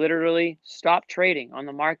 they'll literally stop trading on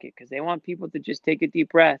the market because they want people to just take a deep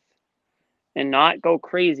breath and not go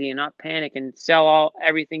crazy and not panic and sell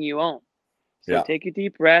everything you own. So take a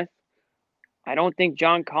deep breath. I don't think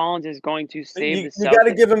John Collins is going to save the Celtics. You got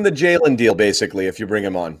to give him the Jalen deal, basically, if you bring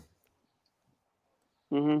him on.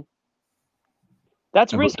 Mm-hmm.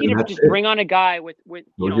 That's risky to just bring on a guy with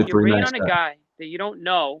you're bringing on a guy that you don't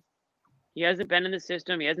know. He hasn't been in the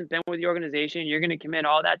system. He hasn't been with the organization. You're going to commit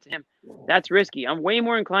all that to him. That's risky. I'm way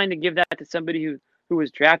more inclined to give that to somebody who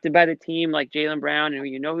was drafted by the team like Jaylen Brown and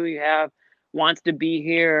who you have, wants to be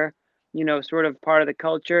here, sort of part of the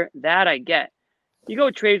culture. That I get. You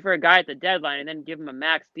go trade for a guy at the deadline and then give him a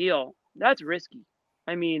max deal. That's risky.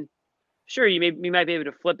 I mean, sure, you might be able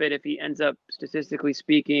to flip it if he ends up, statistically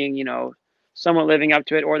speaking, somewhat living up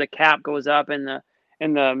to it, or the cap goes up and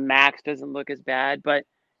the max doesn't look as bad. But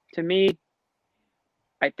to me,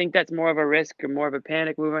 I think that's more of a risk or more of a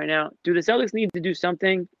panic move right now. Do the Celtics need to do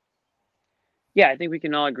something? Yeah, I think we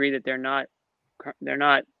can all agree that they're not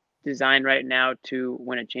designed right now to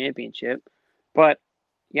win a championship. But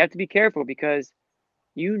you have to be careful because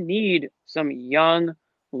you need some young,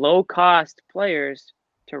 low-cost players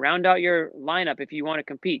to round out your lineup if you want to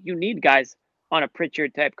compete. You need guys on a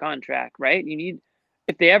Pritchard-type contract, right? You need,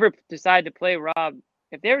 if they ever decide to play Rob,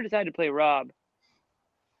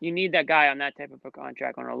 you need that guy on that type of a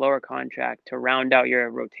contract, on a lower contract, to round out your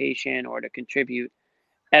rotation or to contribute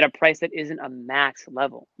at a price that isn't a max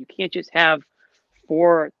level. You can't just have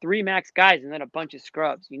 3 max guys and then a bunch of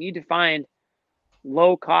scrubs. You need to find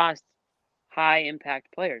low-cost, high-impact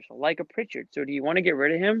players like a Pritchard. So do you want to get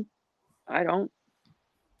rid of him? I don't.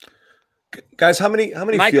 Guys, how many Am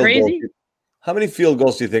I crazy? How many field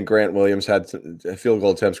goals do you think Grant Williams had? Field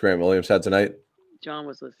goal attempts Grant Williams had tonight? John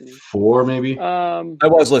was listening. 4, maybe. I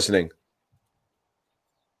was listening.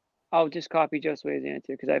 I'll just copy Josue's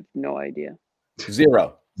answer because I have no idea.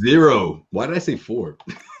 0. Why did I say 4?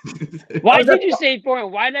 Why did you say 4?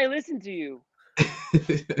 And why did I listen to you?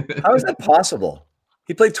 How is that possible?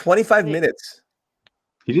 He played 25 minutes.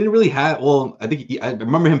 He didn't really have. Well, I think I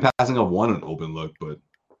remember him passing up one an open look, but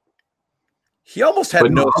he almost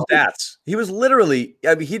had no stats. He was literally.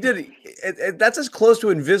 I mean, he did. That's as close to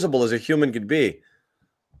invisible as a human could be.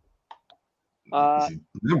 Not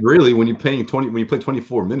really. When you play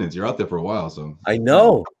 24 minutes, you're out there for a while. So I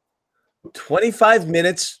know. 25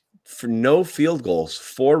 minutes for no field goals,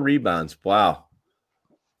 4 rebounds. Wow.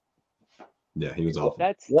 Yeah, he was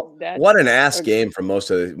awful. What an ass game from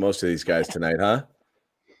most of these guys tonight, huh?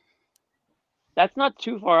 That's not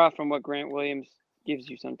too far off from what Grant Williams gives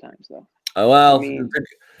you sometimes, though. Oh, well, I mean,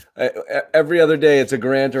 every other day it's a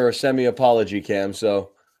Grant or a semi-apology, Cam.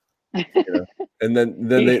 So, and then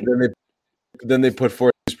they put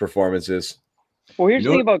forth these performances. Well, here's the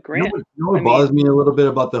thing about Grant. You know what bothers me a little bit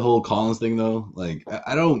about the whole Collins thing, though? Like,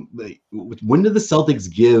 I don't. Like, when did the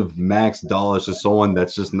Celtics give max dollars to someone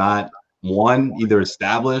that's just not, one, either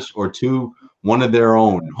established, or 2, one of their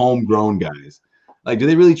own homegrown guys? Like, do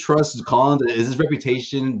they really trust Collins? Is his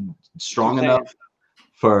reputation strong enough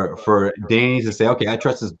for Danny to say, okay, I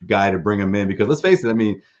trust this guy to bring him in? Because let's face it, I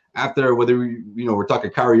mean, after whether we're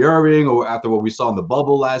talking Kyrie Irving or after what we saw in the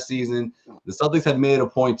bubble last season, the Celtics have made a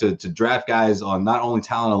point to draft guys on not only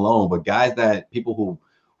talent alone, but guys that people who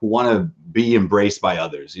want to be embraced by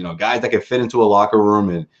others. Guys that can fit into a locker room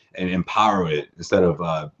and empower it instead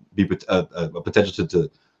of be a potential to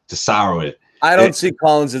sour it. I don't see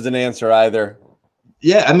Collins as an answer either.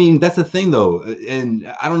 Yeah, I mean, that's the thing though, and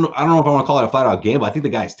I don't know if I want to call it a flat out gamble. I think the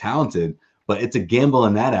guy's talented, but it's a gamble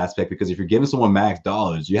in that aspect because if you're giving someone max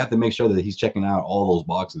dollars, you have to make sure that he's checking out all those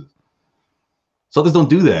boxes. Celtics don't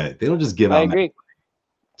do that. They don't just give out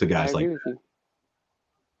to guys like that.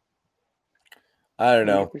 I don't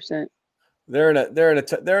know. 100%.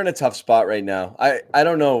 They're in a tough spot right now. I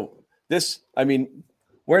don't know this. I mean,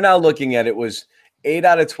 we're now looking at it was 8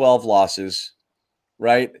 out of 12 losses,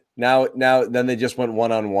 right? Now then they just went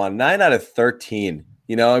 1-on-1. 9 out of 13.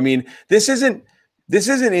 You know, I mean, this isn't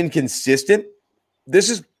inconsistent. This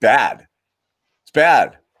is bad. It's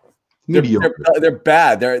bad. They're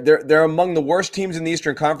bad. They're among the worst teams in the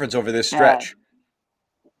Eastern Conference over this stretch.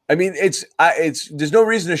 I mean, it's there's no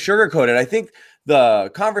reason to sugarcoat it. I think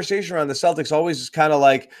the conversation around the Celtics always is kind of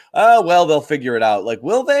like, oh, well, they'll figure it out. Like,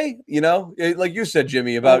 will they? You know, like you said,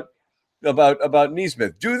 Jimmy, about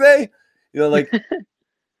Nesmith. Do they? You know, like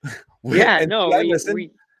yeah, no,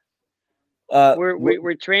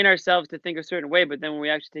 we train ourselves to think a certain way, but then when we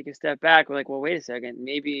actually take a step back, we're like, well, wait a second,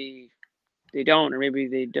 maybe they don't, or maybe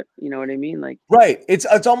they do, you know what I mean? Like, right. It's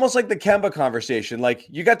almost like the Kemba conversation. Like,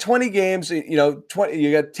 you got 20 games, you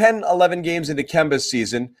got 10, 11 games into Kemba's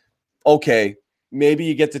season. Okay, maybe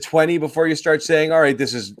you get to 20 before you start saying, all right,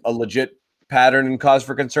 this is a legit pattern and cause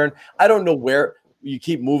for concern. I don't know where you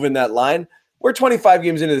keep moving that line. We're 25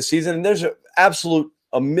 games into the season, and there's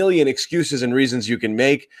a million excuses and reasons you can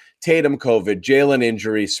make. Tatum COVID, Jalen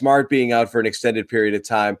injury, Smart being out for an extended period of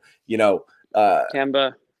time,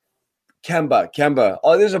 Kemba.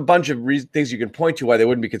 Oh, there's a bunch of things you can point to why they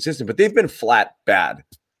wouldn't be consistent, but they've been flat bad.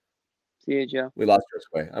 See you, Joe. We lost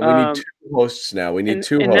our way. We need 2 hosts now. We need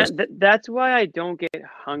 2 hosts. That's why I don't get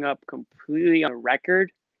hung up completely on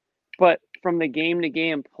record, but from the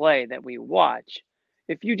game-to-game play that we watch,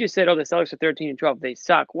 if you just said, oh, the Celtics are 13-12, they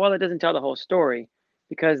suck, well, that doesn't tell the whole story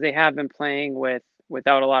because they have been playing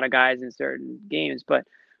without a lot of guys in certain games. But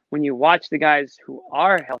when you watch the guys who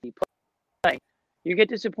are healthy play, you get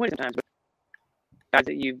disappointed sometimes with guys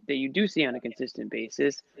that you do see on a consistent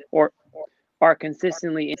basis or are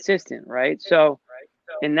consistently insistent, right? So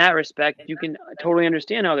in that respect, you can totally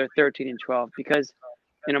understand how they're 13-12 because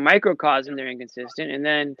in a microcosm they're inconsistent, and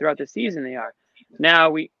then throughout the season they are. Now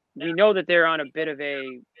we know that they're on a bit of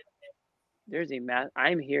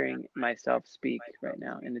I'm hearing myself speak right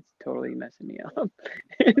now, and it's totally messing me up.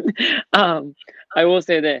 I will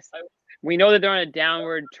say this. We know that they're on a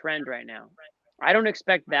downward trend right now. I don't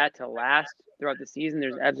expect that to last throughout the season.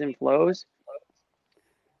 There's ebbs and flows.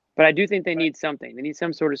 But I do think they need something. They need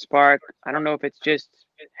some sort of spark. I don't know if it's just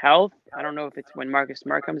health. I don't know if it's when Marcus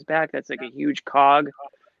Smart comes back. That's like a huge cog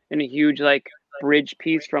and a huge like bridge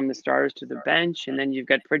piece from the starters to the bench. And then you've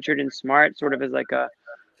got Pritchard and Smart sort of as like a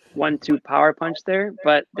 1-2 power punch there.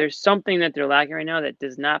 But there's something that they're lacking right now that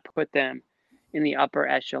does not put them in the upper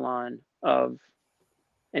echelon of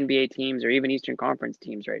NBA teams or even Eastern Conference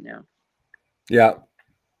teams right now. Yeah.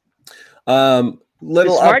 Did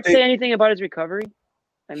Smart say anything about his recovery?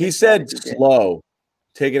 He said slow,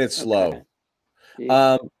 taking it slow.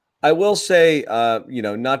 Okay. I will say,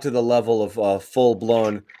 not to the level of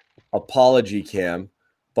full-blown apology cam,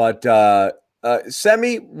 but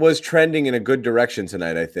Semi was trending in a good direction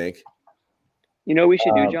tonight, I think. You know what we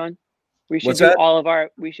should do, John? We should do all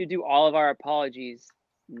of our apologies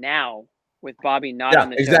now with Bobby not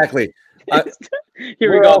on the show. Exactly.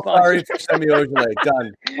 Here we go. Sorry for Semi Ojeleye.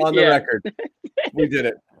 Done. On the record. We did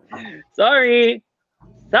it. Sorry.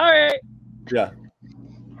 Yeah.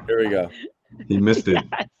 Here we go. He missed it.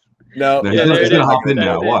 Yes. No. He's gonna hop in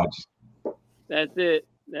now. Watch. That's it.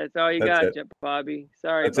 That's all you got, Bobby.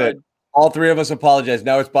 Sorry, That's bud. it. All 3 of us apologize.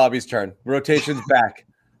 Now it's Bobby's turn. Rotation's back.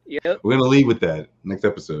 Yep. We're gonna lead with that next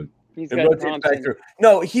episode. He's It got rotates Thompson. back through.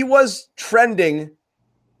 No, he was trending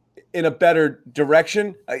in a better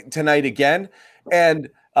direction tonight again. And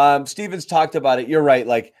Stevens talked about it. You're right.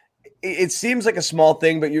 Like, it seems like a small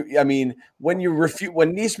thing, but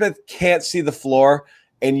when Nesmith can't see the floor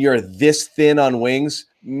and you're this thin on wings,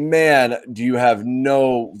 man, do you have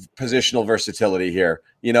no positional versatility here,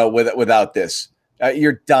 without this.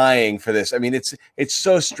 You're dying for this. I mean, it's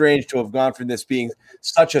so strange to have gone from this being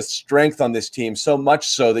such a strength on this team, so much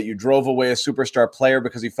so that you drove away a superstar player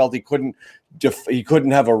because he felt he couldn't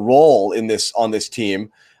have a role on this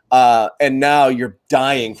team. And now you're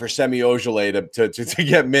dying for Semi Ojeleye to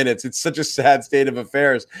get minutes. It's such a sad state of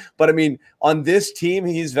affairs. But I mean, on this team,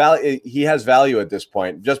 he has value at this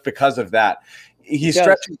point just because of that. He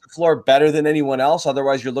stretches the floor better than anyone else.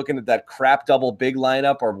 Otherwise, you're looking at that crap double big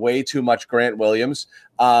lineup or way too much Grant Williams.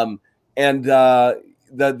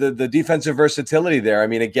 the defensive versatility there. I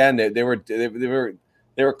mean, again, they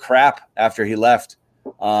were crap after he left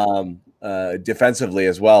defensively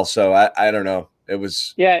as well. So I don't know. It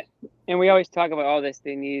was and we always talk about all this.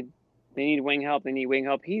 They need wing help. They need wing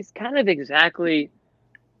help. He's kind of exactly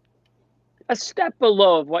a step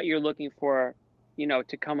below of what you're looking for,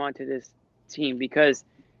 to come onto this team, because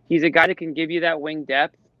he's a guy that can give you that wing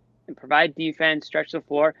depth and provide defense, stretch the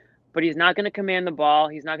floor, but he's not going to command the ball.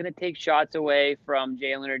 He's not going to take shots away from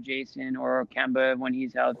Jalen or Jason or Kemba when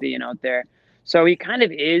he's healthy and out there. So he kind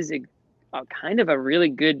of is a really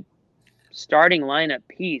good starting lineup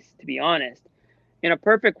piece, to be honest. In a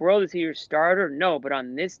perfect world, is he your starter? No, but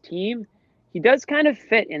on this team, he does kind of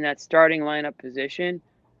fit in that starting lineup position.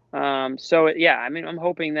 I'm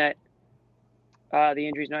hoping that the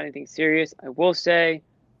injury is not anything serious. I will say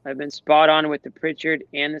I've been spot on with the Pritchard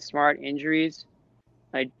and the Smart injuries.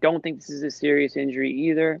 I don't think this is a serious injury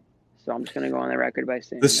either, so I'm just going to go on the record by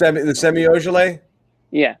saying the Semi Ojeleye.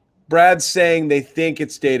 Yeah, Brad's saying they think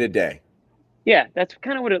it's day to day. Yeah, that's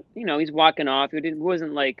kind of what he's walking off. He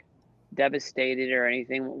wasn't like devastated or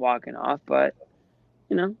anything walking off, but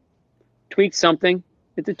tweaked something.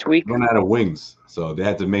 It's a tweak. Run out of wings, so they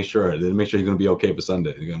had to make sure he's going to be okay for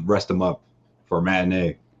Sunday. They're going to rest him up for a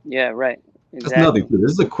matinee. Yeah, right. Exactly. That's another thing too.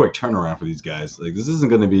 This is a quick turnaround for these guys. Like, this isn't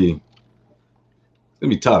going to be. It's going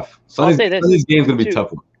to be tough. Sunday's game's going to be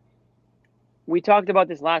tough. We talked about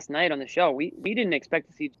this last night on the show. We didn't expect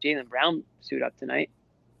to see Jaylen Brown suit up tonight,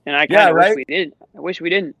 and I kind of wish we did. I wish we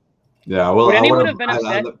didn't. Yeah, well, would anyone have been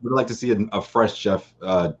upset? I would like to see a fresh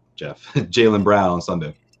Jaylen Brown on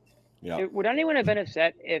Sunday. Yeah. Would anyone have been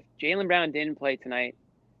upset if Jaylen Brown didn't play tonight,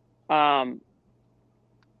 and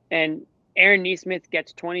Aaron Nesmith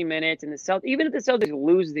gets 20 minutes, and even if the Celtics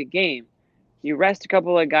lose the game, you rest a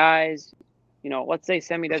couple of guys. Let's say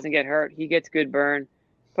Semi doesn't get hurt, he gets good burn,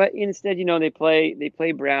 but instead, they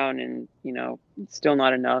play Brown, and it's still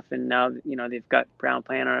not enough. And now, they've got Brown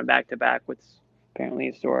playing on a back-to-back with apparently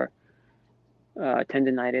a sore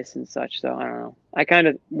tendonitis and such. So I don't know. I kind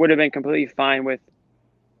of would have been completely fine with.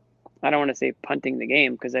 I don't want to say punting the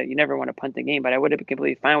game, because you never want to punt the game, but I would have been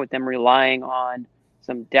completely fine with them relying on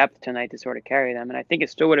some depth tonight to sort of carry them, and I think it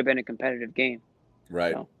still would have been a competitive game.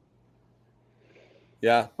 Right. So.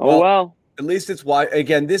 Yeah. Well. At least it's why.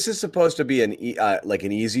 Again, this is supposed to be an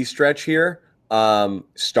easy stretch here,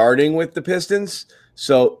 starting with the Pistons.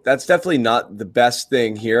 So that's definitely not the best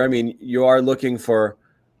thing here. I mean, you are looking for,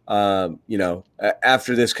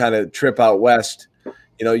 after this kind of trip out west.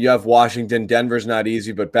 You have Washington. Denver's not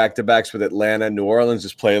easy, but back-to-backs with Atlanta. New Orleans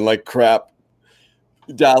is playing like crap.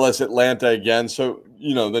 Dallas, Atlanta again. So,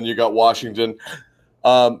 then you got Washington.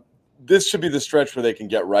 This should be the stretch where they can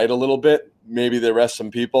get right a little bit. Maybe they rest some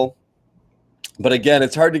people. But again,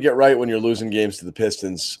 it's hard to get right when you're losing games to the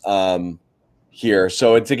Pistons here.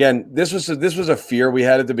 So it's this was a fear we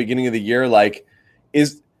had at the beginning of the year. And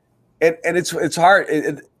it's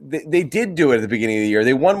hard. They did do it at the beginning of the year.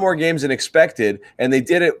 They won more games than expected, and they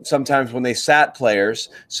did it sometimes when they sat players.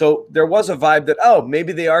 So there was a vibe that,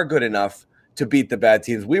 maybe they are good enough to beat the bad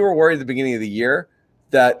teams. We were worried at the beginning of the year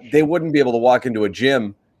that they wouldn't be able to walk into a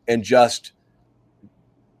gym and just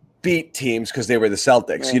beat teams because they were the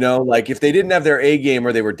Celtics. Right. If they didn't have their A game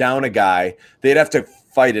or they were down a guy, they'd have to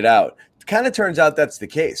fight it out. It kind of turns out that's the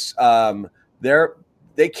case.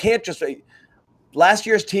 They can't just – last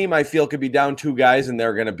year's team, I feel, could be down 2 guys and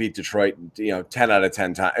they're going to beat Detroit, 10 out of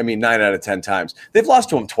 10 times. I mean, 9 out of 10 times. They've lost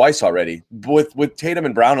to them twice already with Tatum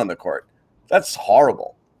and Brown on the court. That's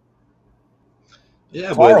horrible. Yeah,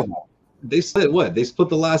 it's but horrible. They split what? They split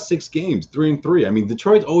the last 6 games, 3-3. I mean,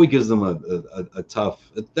 Detroit always gives them a tough.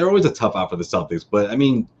 They're always a tough out for the Celtics. But I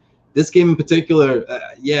mean, this game in particular,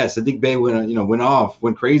 Saddiq Bey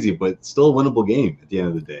went crazy, but still a winnable game at the end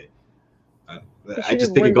of the day. I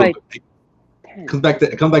just think it comes back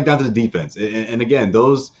down to the defense, and again,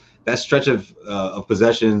 that stretch of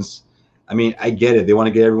possessions. I mean, I get it; they want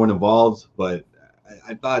to get everyone involved, but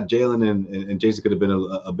I thought Jalen and Jason could have been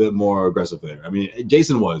a bit more aggressive there. I mean,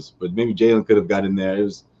 Jason was, but maybe Jalen could have got in there.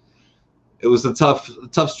 It was a tough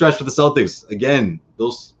stretch for the Celtics. Again,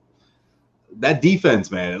 that defense,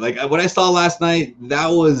 man. Like what I saw last night, that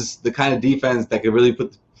was the kind of defense that could really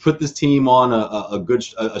put this team on a good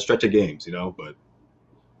stretch of games, But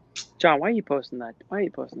John, why are you posting that? Why are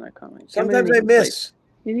you posting that comment? Sometimes I miss.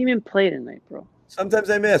 You didn't even play tonight, bro. Sometimes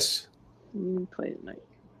I miss. You didn't even play tonight.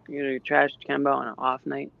 You're gonna trash Kemba on an off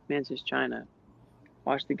night. Man's just trying to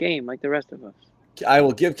watch the game like the rest of us. I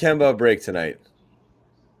will give Kemba a break tonight.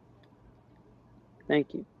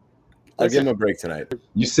 Thank you. I'll give him a break tonight.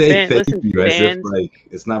 You say thank you as if like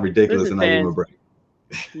it's not ridiculous and I give him a break.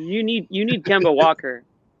 You need Kemba Walker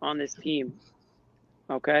on this team.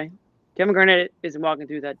 Okay? Kevin Garnett isn't walking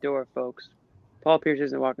through that door, folks. Paul Pierce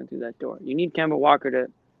isn't walking through that door. You need Kemba Walker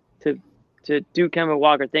to do Kemba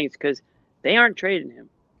Walker things because they aren't trading him.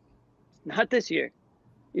 Not this year.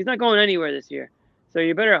 He's not going anywhere this year. So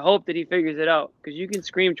you better hope that he figures it out because you can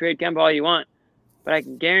scream trade Kemba all you want, but I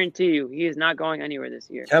can guarantee you he is not going anywhere this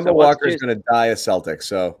year. Kemba Walker is going to die a Celtic.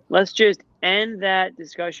 So let's just end that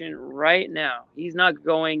discussion right now. He's not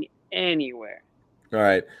going anywhere. All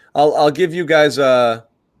right. I'll give you guys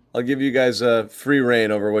free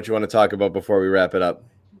reign over what you want to talk about before we wrap it up.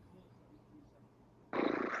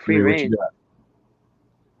 Free reign.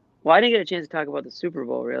 Well, I didn't get a chance to talk about the Super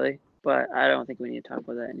Bowl, really, but I don't think we need to talk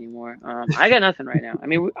about that anymore. I got nothing right now. I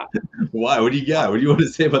mean, why? What do you got? What do you want to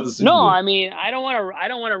say about the Super Bowl? No, I mean, I don't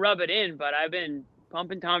want to rub it in, but I've been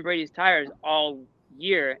pumping Tom Brady's tires all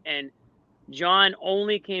year, and John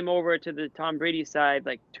only came over to the Tom Brady side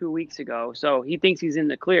like 2 weeks ago, so he thinks he's in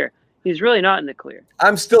the clear. He's really not in the clear.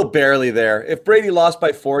 I'm still barely there. If Brady lost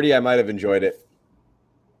by 40, I might have enjoyed it.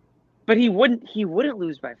 But he wouldn't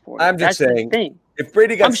lose by 40. I'm just saying. The thing. If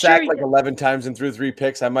Brady got sacked like 11 times and threw 3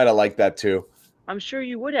 picks, I might have liked that too. I'm sure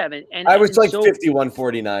you would have. And I was like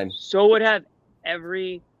 51-49. So would have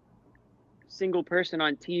every single person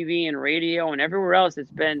on TV and radio and everywhere else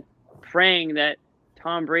that's been praying that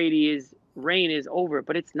Tom Brady's reign is over,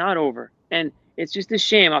 but it's not over. And it's just a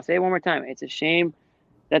shame. I'll say it one more time. It's a shame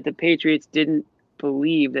that the Patriots didn't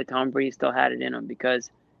believe that Tom Brady still had it in him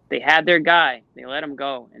because they had their guy. They let him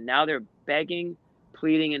go. And now they're begging,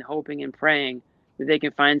 pleading, and hoping and praying that they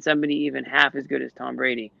can find somebody even half as good as Tom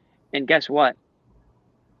Brady. And guess what?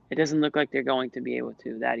 It doesn't look like they're going to be able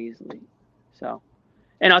to that easily. So,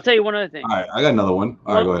 and I'll tell you one other thing. All right, I got another one.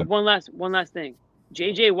 All right, go ahead. One last thing.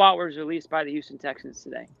 J.J. Watt was released by the Houston Texans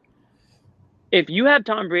today. If you have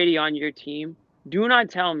Tom Brady on your team, do not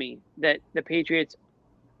tell me that the Patriots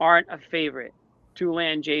aren't a favorite to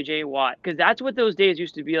land J.J. Watt, because that's what those days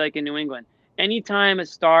used to be like in New England. Anytime a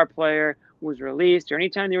star player was released or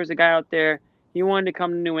anytime there was a guy out there, he wanted to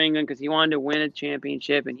come to New England because he wanted to win a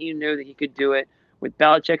championship, and he knew that he could do it with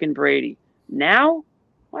Belichick and Brady. Now,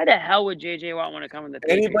 why the hell would J.J. Watt want to come in the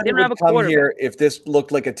Patriots? Anybody would come here if this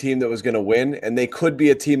looked like a team that was going to win, and they could be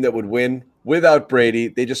a team that would win without Brady.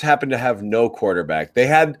 They just happen to have no quarterback. They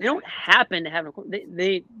don't happen to have a quarterback.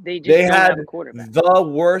 They don't have a quarterback. The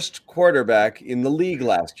worst quarterback in the league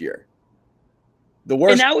last year. The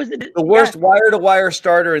worst, and that was the worst wire-to-wire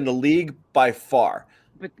starter in the league by far.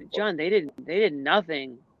 But John, they did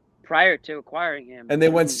nothing prior to acquiring him. And they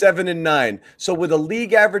went 7-9. So with a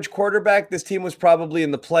league average quarterback, this team was probably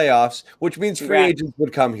in the playoffs, which means free agents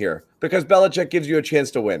would come here because Belichick gives you a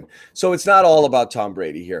chance to win. So it's not all about Tom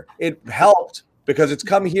Brady here. It helped because it's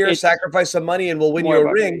come here, sacrifice some money, and we'll win you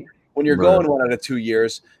a ring when you're going 1 out of 2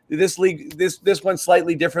 years. This league, this went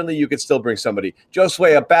slightly differently. You could still bring somebody.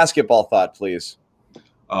 Josue, a basketball thought, please.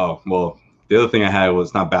 Oh, well, the other thing I had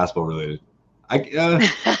was not basketball related. I got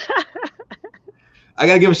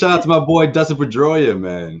to give a shout out to my boy Dustin Pedroia,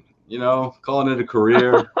 man. You know, calling it a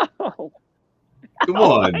career. Come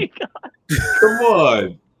on. Come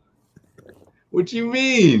on. What you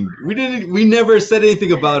mean? We never said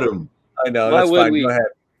anything about him. I know. That's fine. Go ahead.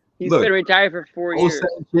 He's been retired for 4 years.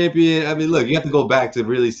 Champion. I mean, look, you have to go back to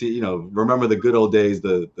really see, remember the good old days,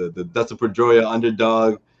 the Dustin Pedroia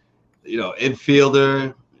underdog,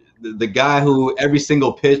 infielder, the guy who every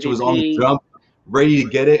single pitch was on the jump, ready to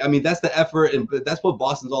get it. I mean, that's the effort, and that's what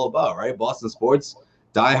Boston's all about, right? Boston sports,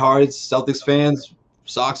 diehards, Celtics fans,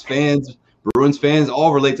 Sox fans, Bruins fans,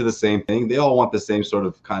 all relate to the same thing. They all want the same sort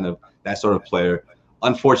of that sort of player.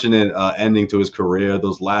 Unfortunate ending to his career,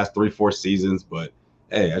 those last 3-4 seasons, but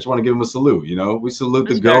hey, I just want to give him a salute. We salute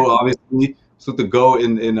the GOAT, obviously. Salute the GOAT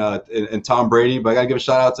in Tom Brady, but I gotta give a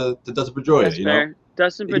shout out to Dustin Pedroia. Fair.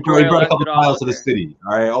 Dustin Pedroia brought a couple titles to the city.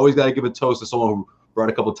 All right, always gotta give a toast to someone who brought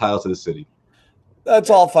a couple titles to the city.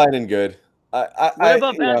 That's all fine and good. What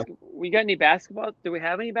about basketball? We got any basketball? Do we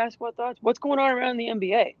have any basketball thoughts? What's going on around the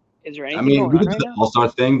NBA? Is there anything? I mean, we could do the All-Star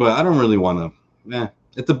thing, but I don't really want to.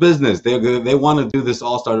 It's a business. They want to do this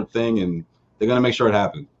All-Star thing, and they're gonna make sure it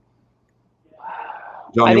happens.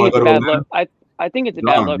 John, I think it's a bad look. I think it's a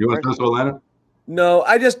bad look. You want to go to Atlanta? No,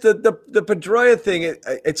 I just the Pedroia thing.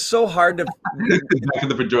 It's so hard to back to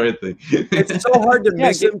the Pedroia thing. It's so hard to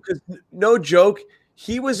miss him because no joke,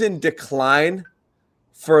 he was in decline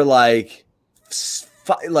for like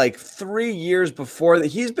 3 years before that.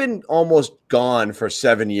 He's been almost gone for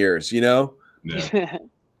 7 years. Yeah.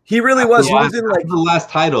 He really was. He was in like the last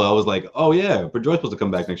title. I was like, oh yeah, Pedroia's supposed to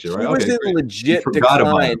come back next year, right? He was in legit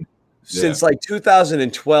decline since like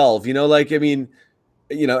 2012.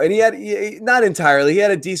 and not entirely. He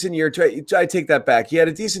had a decent year. I take that back. He had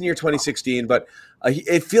a decent year 2016, but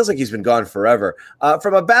it feels like he's been gone forever.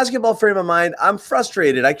 From a basketball frame of mind, I'm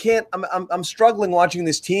frustrated. I can't. I'm struggling watching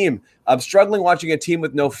this team. I'm struggling watching a team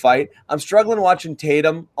with no fight. I'm struggling watching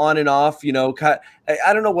Tatum on and off. I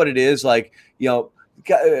don't know what it is. Like,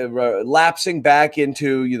 lapsing back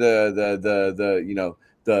into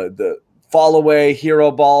the fall away, hero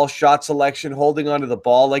ball, shot selection, holding onto the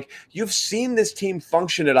ball. Like, you've seen this team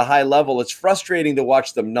function at a high level. It's frustrating to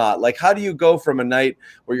watch them not. Like, how do you go from a night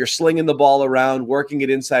where you're slinging the ball around, working it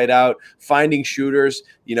inside out, finding shooters,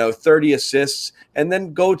 30 assists, and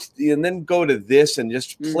then go to this and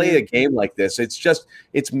just play a game like this?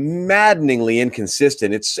 It's maddeningly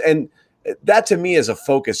inconsistent. And that to me is a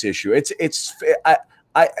focus issue. It's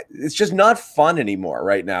just not fun anymore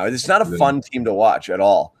right now. It's not a fun team to watch at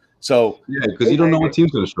all. So because you don't know what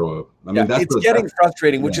team's going to show up. I mean, it's getting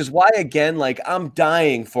frustrating, which is why, again, like, I'm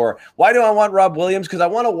dying for. Why do I want Rob Williams? Because I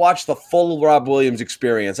want to watch the full Rob Williams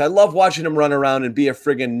experience. I love watching him run around and be a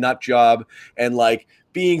friggin' nut job and like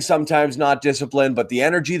being sometimes not disciplined, but the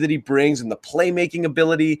energy that he brings and the playmaking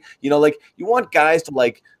ability. Like, you want guys to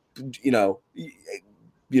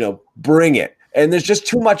bring it. And there's just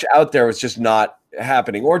too much out there. It's just not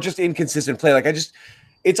happening, or just inconsistent play. Like,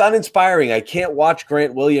 it's uninspiring. I can't watch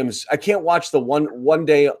Grant Williams. I can't watch the one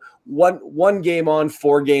game on,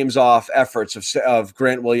 4 games off efforts of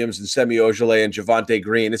Grant Williams and Semi Ojeleye and Javonte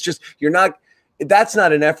Green. It's just, that's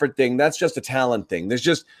not an effort thing. That's just a talent thing. There's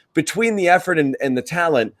just, between the effort and the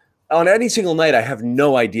talent, on any single night, I have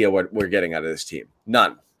no idea what we're getting out of this team.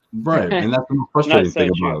 None. Right. And that's the frustrating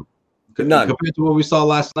thing about it. None. Compared to what we saw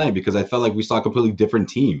last night, because I felt like we saw a completely different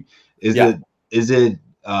team. Is it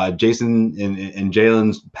Jason and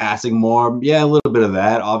Jalen's passing more? Yeah, a little bit of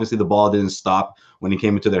that. Obviously, the ball didn't stop when it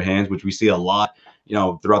came into their hands, which we see a lot,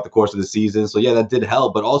 throughout the course of the season. So yeah, that did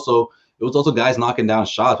help. But also, it was also guys knocking down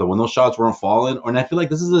shots. But when those shots weren't falling, and I feel like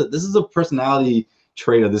this is a personality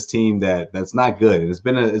trait of this team that's not good. And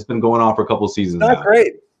it's been going on for a couple of seasons. Not now.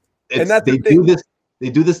 Great. And They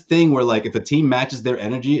do this thing where, like, if a team matches their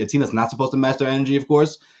energy, a team that's not supposed to match their energy, of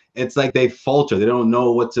course, it's like they falter. They don't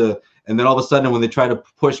know what to. And then all of a sudden, when they try to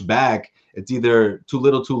push back, it's either too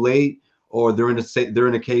little, too late, or they're in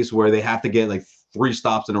a case where they have to get like 3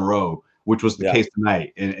 stops in a row, which was the case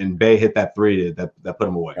tonight. And Bay hit that 3 that put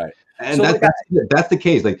them away. Right. And so that's the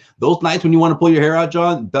case. Like, those nights when you want to pull your hair out,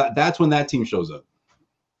 John, that's when that team shows up.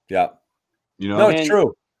 Yeah. No, it's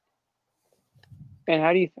true. And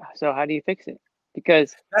how do you fix it?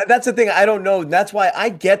 Because that's the thing. I don't know. That's why I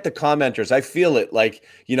get the commenters. I feel it. Like,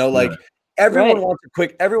 everyone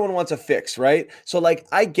wants a fix, right? So, like,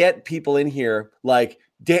 I get people in here like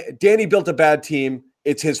Danny built a bad team.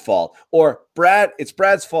 It's his fault. Or it's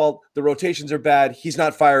Brad's fault. The rotations are bad. He's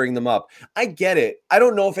not firing them up. I get it. I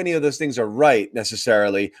don't know if any of those things are right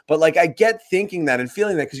necessarily, but like, I get thinking that and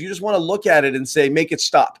feeling that, because you just want to look at it and say, make it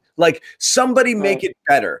stop. Like, somebody make it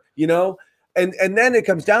better, And then it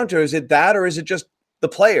comes down to, is it that, or is it just the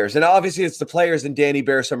players? And obviously it's the players, and Danny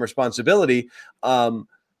bears some responsibility, and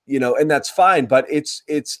that's fine. But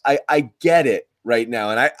I get it right now.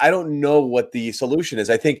 And I don't know what the solution is.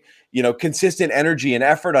 I think, consistent energy and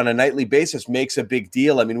effort on a nightly basis makes a big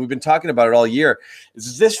deal. I mean, we've been talking about it all year.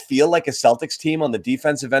 Does this feel like a Celtics team on the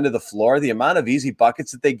defensive end of the floor? The amount of easy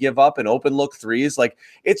buckets that they give up and open look threes, like,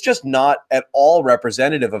 it's just not at all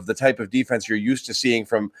representative of the type of defense you're used to seeing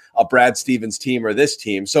from a Brad Stevens team or this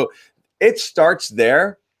team. So it starts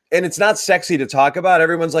there, and it's not sexy to talk about.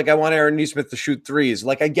 Everyone's like, I want Aaron Nesmith to shoot threes.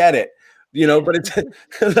 Like, I get it, but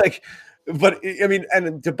it's like, but I mean,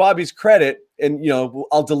 and to Bobby's credit, and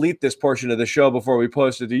I'll delete this portion of the show before we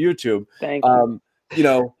post it to YouTube. Thank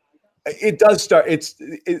you. It does start.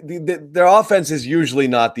 Their offense is usually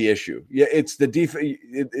not the issue. Yeah, it's the defense.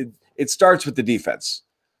 It starts with the defense,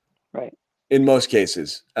 right? In most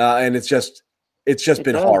cases, and it's just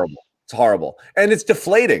been horrible. It's horrible, and it's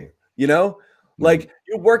deflating. Like,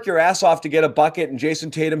 you work your ass off to get a bucket, and Jason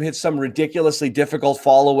Tatum hits some ridiculously difficult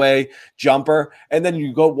fall away jumper, and then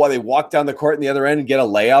they walk down the court in the other end and get a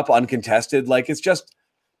layup uncontested. Like, it's just,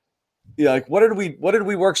 like, what did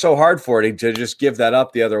we work so hard for to just give that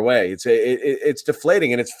up the other way? It's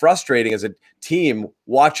deflating, and it's frustrating as a team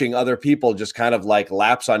watching other people just kind of like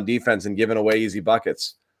lapse on defense and giving away easy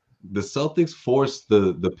buckets. The Celtics forced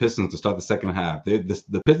the Pistons to start the second half.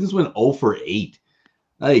 The Pistons went 0 for 8.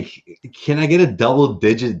 Like, can I get a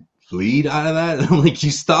double-digit lead out of that? Like,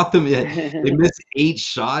 you stopped them. They missed 8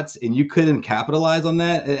 shots, and you couldn't capitalize on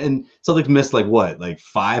that. And Celtics missed, like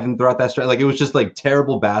 5 and throughout that stretch. Like, it was just, like,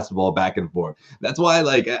 terrible basketball back and forth. That's why,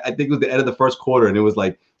 like, I think it was the end of the first quarter, and it was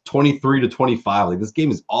like 23-25. Like, this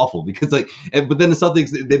game is awful because but then the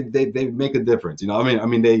Celtics, they make a difference. I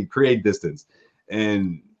mean, they create distance,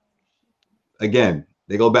 and again,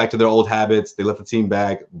 they go back to their old habits. They let the team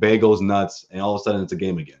back. Bay goes nuts, and all of a sudden, it's a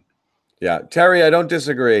game again. Yeah, Terry, I don't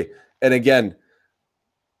disagree. And again,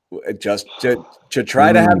 just to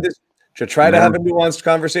try to have this, to try to have a nuanced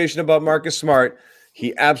conversation about Marcus Smart,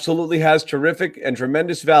 he absolutely has terrific and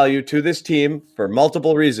tremendous value to this team for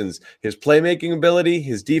multiple reasons. His playmaking ability,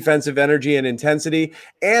 his defensive energy and intensity,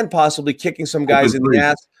 and possibly kicking some guys in the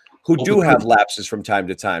ass who do have lapses from time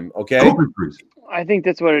to time. Okay. I think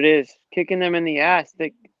that's what it is. Kicking them in the ass.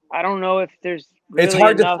 I don't know if there's really it's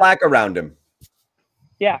hard enough... to flack around him.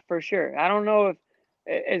 Yeah, for sure. I don't know if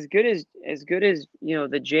as good as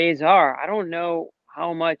the Jays are, I don't know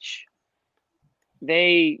how much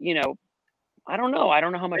they, I don't know. I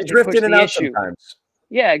don't know how much they drift push in and the out issue. sometimes.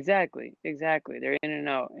 Yeah, exactly. They're in and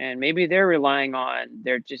out, and maybe they're relying on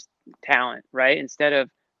their just talent, right, instead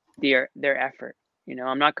of their effort.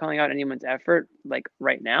 I'm not calling out anyone's effort like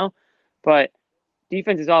right now, but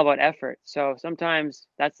defense is all about effort. So sometimes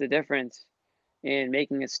that's the difference in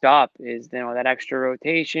making a stop is that extra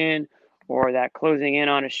rotation or that closing in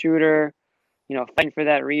on a shooter, fighting for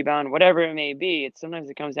that rebound, whatever it may be. Sometimes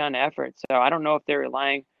it comes down to effort. So I don't know if they're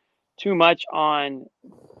relying too much on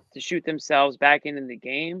to shoot themselves back into the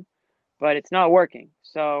game, but it's not working.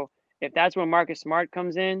 So if that's when Marcus Smart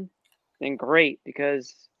comes in, then great,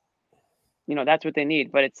 because that's what they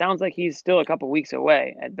need. But it sounds like he's still a couple weeks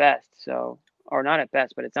away at best. So, or not at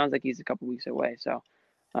best, but it sounds like he's a couple weeks away. So,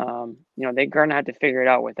 they're gonna have to figure it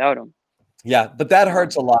out without him. Yeah, but that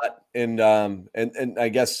hurts a lot, and I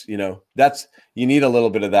guess that's you need a little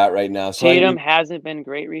bit of that right now. So Tatum hasn't been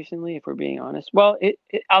great recently, if we're being honest. Well,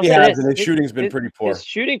 I'll he say hasn't. this. His shooting's been pretty poor. His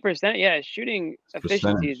shooting his shooting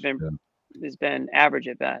efficiency has been average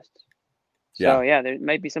at best. So there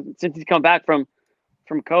might be something since he's come back from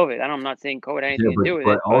COVID. I'm not saying COVID had anything to do with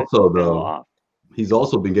it. But also though, he's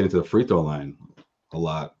also been getting to the free throw line a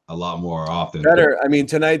lot more often. Better. I mean,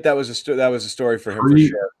 tonight that was a story for him for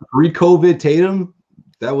sure. Pre-COVID Tatum,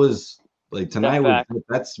 that was like tonight was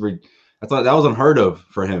I thought that was unheard of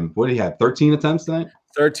for him. What did he have? 13 attempts tonight?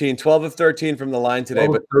 12 of 13 from the line today,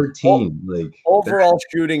 but 13. Overall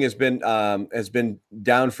shooting has been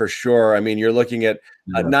down for sure. I mean, you're looking at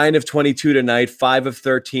 9 of 22 tonight, 5 of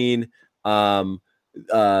 13, 7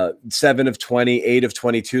 of 20, 8 of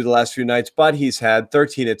 22 the last few nights, but he's had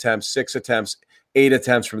 13 attempts, 6 attempts, 8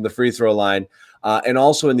 attempts from the free throw line. And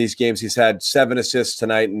also in these games, he's had 7 assists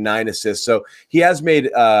tonight and 9 assists. So he has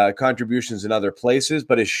made contributions in other places,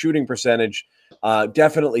 but his shooting percentage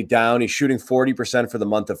definitely down. He's shooting 40% for the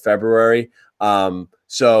month of February. And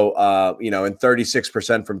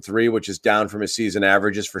 36% from 3, which is down from his season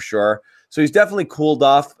averages for sure. So he's definitely cooled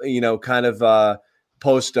off, kind of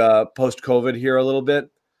post COVID here a little bit,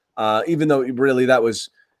 even though really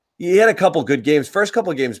he had a couple good games. First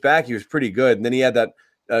couple of games back, he was pretty good. And then he had that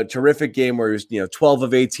terrific game where he was, 12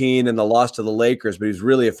 of 18 and the loss to the Lakers, but he was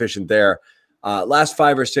really efficient there. Last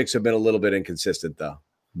 5 or 6 have been a little bit inconsistent though.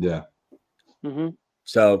 Yeah. Mm-hmm.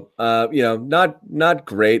 So, not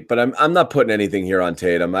great, but I'm not putting anything here on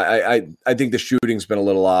Tatum. I think the shooting's been a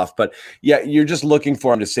little off, but yeah, you're just looking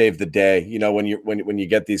for him to save the day, when you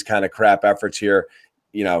get these kind of crap efforts here,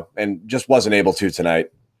 and just wasn't able to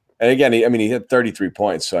tonight. And again, he had 33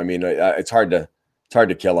 points. So, I mean, it's hard to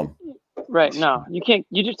kill him. Right. No, you can't,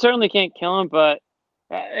 you just certainly can't kill him. But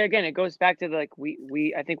again, it goes back to I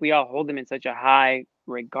think we all hold him in such a high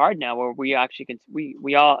regard now where we actually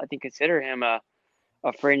we all, I think, consider him a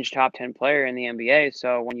fringe top 10 player in the NBA.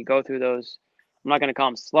 So when you go through those, I'm not going to call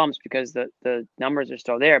them slumps because the numbers are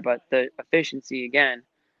still there, but the efficiency again,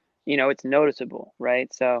 it's noticeable,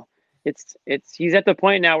 right? So he's at the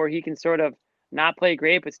point now where he can sort of not play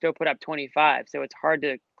great, but still put up 25. So it's hard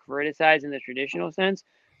to criticize in the traditional sense.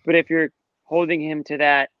 But if you're holding him to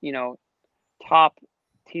that, top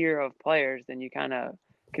tier of players, then you kind of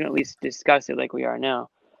can at least discuss it like we are now.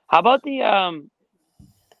 How about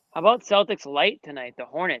Celtics light tonight? The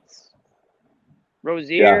Hornets,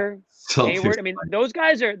 Rozier, Hayward. I mean, those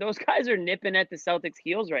guys are nipping at the Celtics'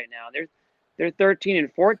 heels right now. They're 13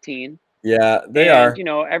 and 14. Yeah, they are.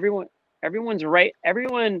 Everyone's right.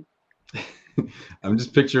 Everyone. I'm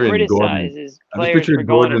just picturing Gordon.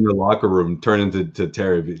 Gordon in the locker room turning to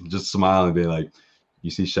Terry, just smiling and being like,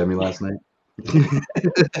 "You see Shemi last night?"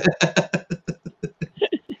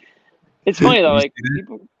 It's funny though,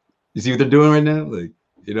 you see what they're doing right now,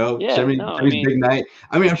 Shemi's big night.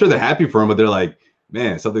 I mean, I'm sure they're happy for him, but they're like,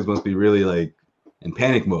 man, something must be really in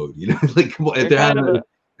panic mode, like if they're having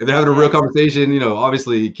a real conversation,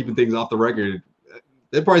 obviously keeping things off the record,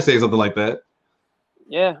 they're probably saying something like that.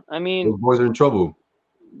 Yeah, I mean, Those boys are in trouble.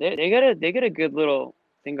 they got a good little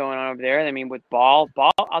thing going on over there. I mean, with Ball,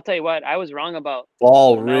 I'll tell you what, I was wrong about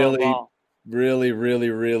Ball LaMelo really, Ball.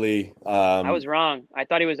 really. I was wrong. I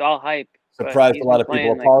thought he was all hype. but Surprised he's a lot been of people.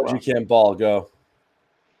 playing, like, Apology, well. Cam Ball. Go.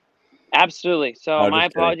 Absolutely. So No, my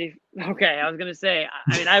just kidding. apology. Okay, I was gonna say.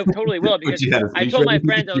 I mean, I totally will because you had a I speech told my ready?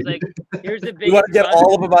 friends, I was like, "Here's the We biggest." want to get bust.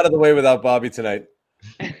 all of them out of the way without Bobby tonight.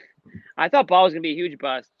 I thought Ball was gonna be a huge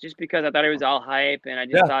bust just because I thought he was all hype, and I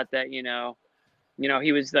just Yeah. thought that he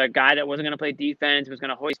was the guy that wasn't gonna play defense, was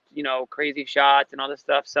gonna hoist crazy shots and all this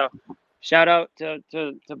stuff. So shout out to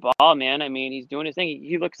Ball, man. I mean, he's doing his thing.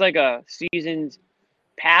 He looks like a seasoned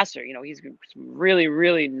passer. He's some really,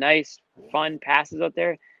 really nice, fun passes out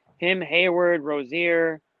there. Him, Hayward,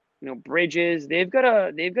 Rozier, Bridges. They've got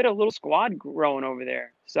a little squad growing over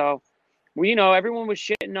there. So everyone was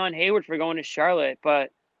shitting on Hayward for going to Charlotte,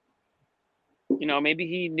 but maybe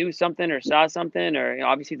he knew something or saw something, or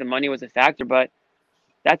obviously the money was a factor. But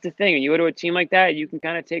that's the thing. When you go to a team like that, you can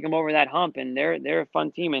kind of take them over that hump, and they're a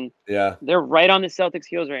fun team, and Yeah. they're right on the Celtics'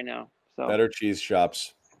 heels right now. So Better cheese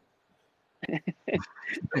shops. I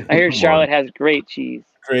hear Charlotte has great cheese.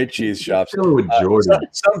 Great cheese shops. Chilling with Jordan.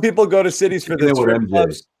 Some people go to cities for the Kicking it with strip MJ.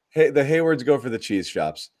 clubs. Hey, the Haywards go for the cheese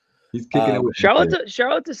shops. He's kicking it with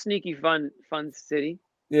Charlotte's a sneaky fun city,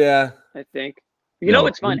 Yeah. I think. You know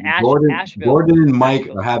what's fun? Asheville. Jordan and Mike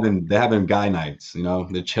Asheville. are having guy nights.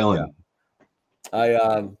 They're chilling.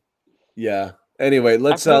 Yeah. Anyway,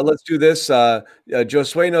 let's do this.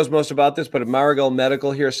 Josue knows most about this, but at Marigold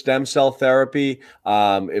Medical here, stem cell therapy.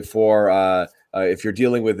 If you're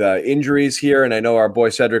dealing with injuries here, and I know our boy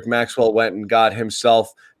Cedric Maxwell went and got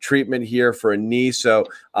himself treatment here for a knee. So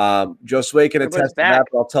Josue can attest to that.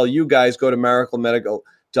 But I'll tell you guys, go to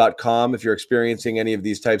miraclemedical.com if you're experiencing any of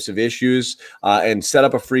these types of issues, and set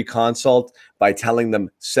up a free consult by telling them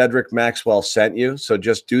Cedric Maxwell sent you. So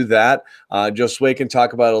just do that. Josue can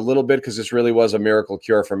talk about it a little bit because this really was a miracle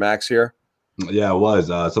cure for Max here. Yeah, it was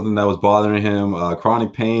something that was bothering him,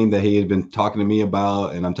 chronic pain that he had been talking to me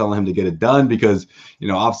about, and I'm telling him to get it done because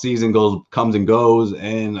off season comes and goes,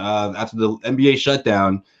 and after the NBA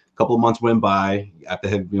shutdown, a couple of months went by.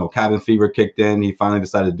 After cabin fever kicked in, he finally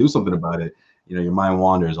decided to do something about it. Your mind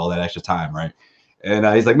wanders all that extra time, right? And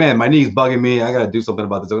he's like, man, my knee's bugging me. I got to do something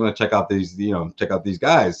about this. I'm gonna check out these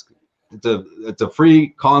guys. It's a free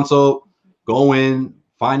consult. Go in.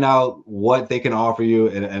 Find out what they can offer you,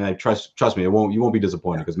 and I trust me, you won't be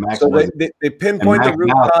disappointed because Max. So they pinpoint the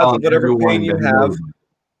root cause of whatever pain you have.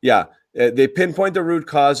 Yeah, they pinpoint the root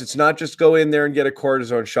cause. It's not just go in there and get a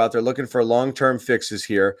cortisone shot. They're looking for long-term fixes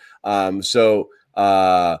here. So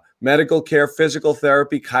medical care, physical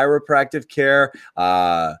therapy, chiropractic care,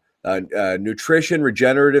 nutrition,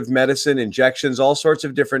 regenerative medicine, injections, all sorts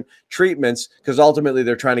of different treatments, because ultimately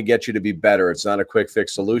they're trying to get you to be better. It's not a quick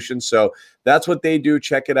fix solution. So that's what they do.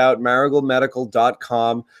 Check it out,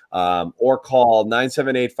 marigoldmedical.com, or call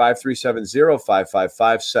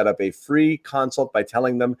 978-537-0555. Set up a free consult by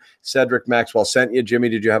telling them Cedric Maxwell sent you. Jimmy,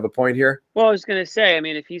 did you have a point here? Well, I was going to say, I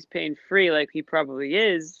mean, if he's paying free like he probably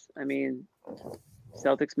is, I mean,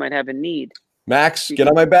 Celtics might have a need. Max, get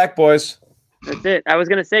on my back, boys. That's it. I was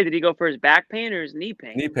going to say, did he go for his back pain or his knee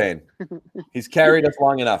pain? Knee pain. He's carried us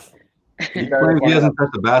long enough. He hasn't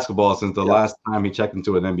touched the basketball since the last time he checked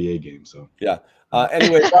into an NBA game. So yeah.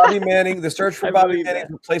 Anyway, Bobby Manning, the search for Bobby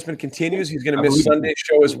Manning's replacement continues. He's going to miss Sunday's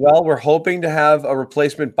show as well. We're hoping to have a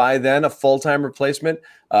replacement by then, a full-time replacement.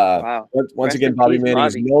 Wow. Once again, Bobby Manning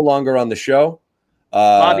is no longer on the show.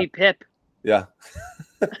 Bobby Pip. Yeah.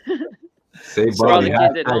 Save Bobby.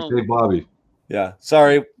 Save Bobby. Yeah.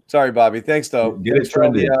 Sorry, Bobby. Thanks, though. Thanks for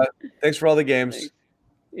all the games. Thanks.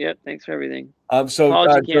 Yep. Thanks for everything.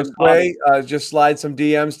 Josue, just slide some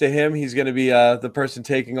DMs to him. He's going to be the person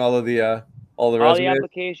taking all the resumes. All the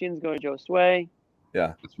applications go to Josue.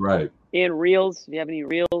 Yeah, that's right. And reels. If you have any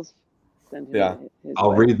reels, send him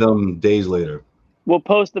I'll read them days later. We'll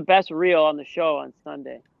post the best reel on the show on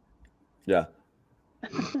Sunday. Yeah.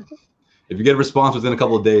 If you get a response within a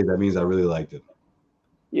couple of days, that means I really liked it.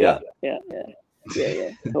 Yeah.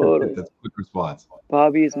 Totally. That's a quick response.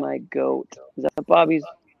 Bobby is my goat. Is that Bobby's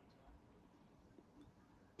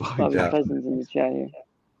cousins in the chat here?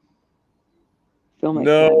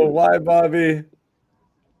 Why, Bobby?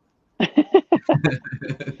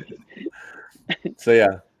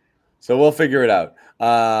 So we'll figure it out.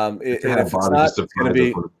 And if it's not, it's going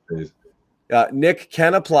to be. Nick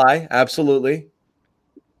can apply, absolutely.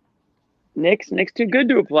 Nick's too good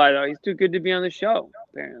to apply though. He's too good to be on the show.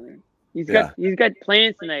 Apparently, he's got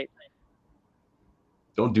plans tonight.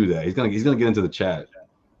 Don't do that. He's gonna get into the chat.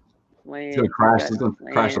 He's gonna crash. He's gonna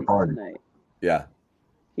crash the party. Tonight. Yeah.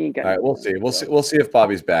 He ain't got All right, we'll see. We'll see if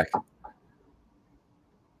Bobby's back.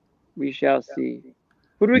 We shall see.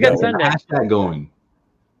 Who do we got Sunday? Hashtag going.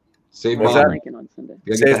 Save What's Bobby. that? Lincoln on Sunday.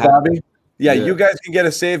 Save Bobby? Yeah, Yeah. you guys can get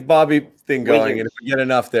a Save Bobby thing going, Wizards. and if we get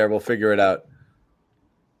enough there, we'll figure it out.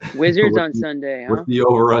 Wizards What's on the- Sunday, huh? What's the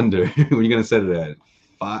over under? What are you gonna set it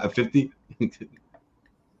at? 50?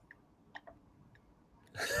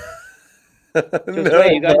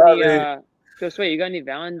 Just wait, you got any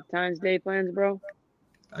Valentine's Day plans, bro?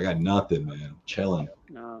 I got nothing, man. I'm chilling.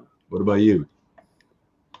 No. What about you?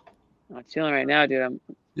 I'm chilling right now, dude.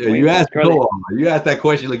 Yeah, Wait you for asked. this girl You asked that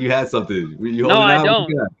question like you had something. You No, holding I out? What don't.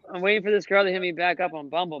 you got? I'm waiting for this girl to hit me back up on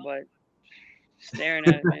Bumble, but staring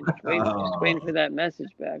at it, man. Just waiting for that message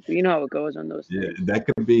back. But you know how it goes on those Yeah, things. that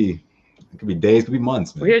could be. It could be days. Could be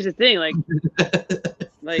months, man. Well, here's the thing, like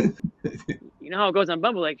you know how it goes on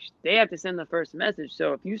Bumble. Like they have to send the first message.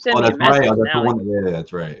 So if you send me a that's message right. Oh, that's now, the like, one. Yeah,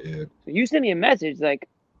 that's right. Yeah. if you send me a message, like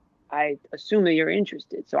I assume that you're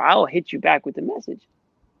interested, so I'll hit you back with the message.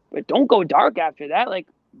 But don't go dark after that. Like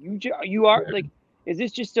you are like, is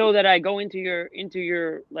this just so that I go into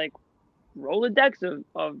your like Rolodex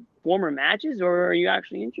of former matches, or are you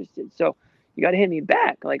actually interested? So you got to hit me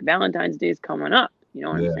back. Like Valentine's Day is coming up. You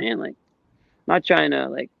know what I'm saying? Like, I'm not trying to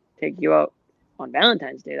like take you out on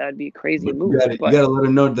Valentine's Day. That would be a crazy But move. you gotta let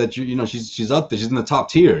her know that she's up there. She's in the top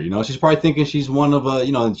tier. You know, she's probably thinking she's one of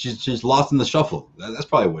she's lost in the shuffle. That's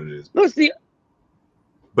probably what it is. No, see,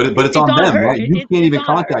 But it's on them, her. right? You It's can't even on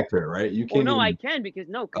her. contact her, right? You can't. Well, no, even... I can because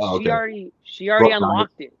Oh, she okay. already Broke down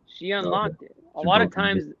unlocked it. She unlocked it. A She lot of broke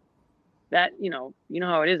down times that you know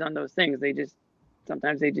how it is on those things.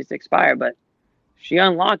 Sometimes they just expire, but she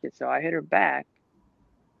unlocked it, so I hit her back.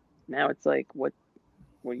 Now it's like, what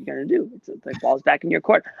are you gonna do? It's like ball's back in your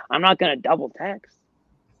court. I'm not gonna double text.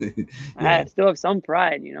 I still have some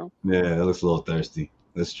pride, you know. Yeah, that looks a little thirsty.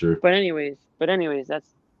 That's true. But anyways, that's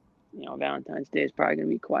Valentine's Day is probably gonna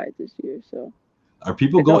be quiet this year. So Are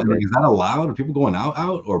people It's all going? Like, good. is that allowed? Are people going out,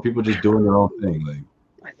 or are people just doing their own thing? Like,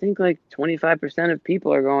 I think like 25% of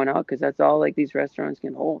people are going out because that's all like these restaurants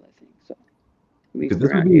can hold. I think so. At least because this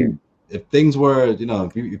would around be here, if things were, if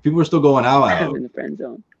people were still going I'm out, in the friend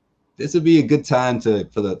zone. this would be a good time for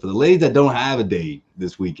the ladies that don't have a date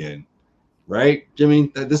this weekend, right,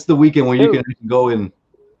 Jimmy? This is the weekend when you can go and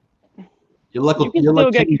you're lucky. You can you're still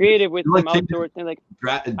like get changing- creative with you're some like changing outdoor things like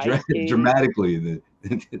ice skating. dramatically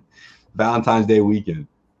the Valentine's Day weekend.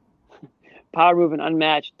 power move and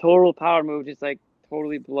unmatched, total power move, just like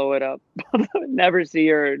totally blow it up. Never see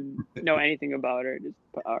her, know anything about her, just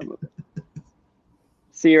power move.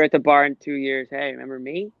 See her at the bar in 2 years. Hey, remember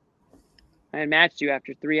me? I had matched you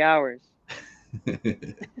after 3 hours.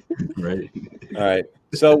 Right. All right.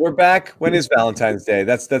 So we're back. When is Valentine's Day?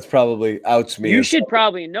 That's probably outs me. You as- should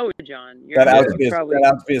probabably know, John. that outs you me as, probably, that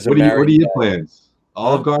outs me as a What are married your guy. plans?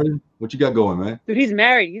 Olive Garden? What you got going, man? dude, he's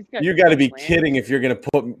married. He's got You got to be plans. kidding if you're gonna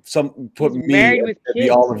put He's me married at with the kids.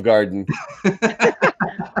 Olive Garden.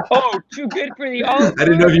 Oh, too good for the olive. I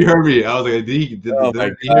didn't know if you heard me. I was like, did Oh did my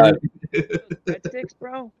I hear me? Breadsticks,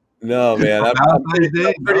 bro. No, man, I'm Valentine's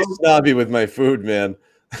Day, pretty bro. snobby with my food, man.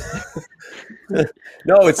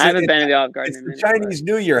 No, it's I haven't been to the Olive Garden it's in a the minute, but- Chinese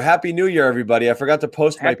New Year. Happy New Year, everybody! I forgot to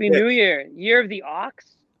post Happy my pic. New Year. Year of the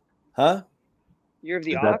Ox. Huh? Year of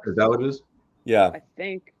the Is Ox. that what it is? Yeah. I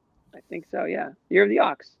think so, yeah. Year of the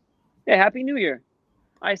Ox. Yeah, Happy New Year.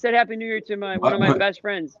 I said Happy New Year to one of my best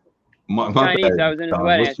friends. My Chinese, bad, I was in his Tom.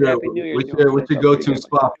 wedding. What's I said your, Happy New Year what's to your, him. what's your I felt go-to pretty good.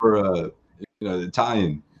 spot for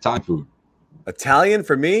Italian food? Italian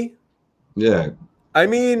for me? Yeah, I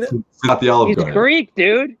mean, it's not the Olive He's Garden. Greek,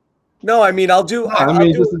 dude. no, I mean, I'll do. I I'll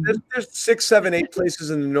mean, do there's 6, 7, 8 places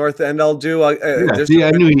in the North End. I'll do. Yeah, There's see, some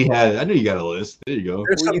I good- knew you got a list. There you go.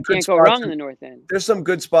 there's Well, some you good can't go spots wrong in- in the North End. There's some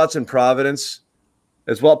good spots in Providence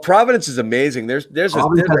as well. Providence is amazing. There's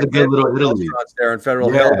Providence has a good little Italy. restaurants there in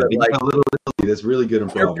Federal Yeah, Hill that they like got a little Italy that's really good in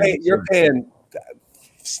Providence. you're paying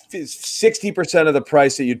 60% of the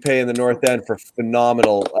price that you'd pay in the North End for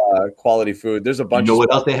phenomenal quality food. There's a You bunch. know of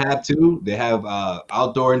what else spots. they have too? They have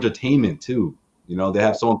outdoor entertainment too. You know, they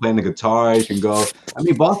have someone playing the guitar. You can go. I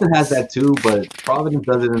mean, Boston has that too, but Providence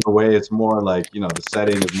does it in a way. It's more like, the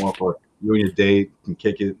setting is more for you and your date can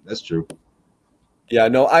kick it. That's true. Yeah,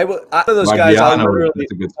 no, I'm one of those guys. Maggiano's,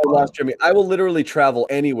 that's a good I spot. lost Jimmy. I will literally travel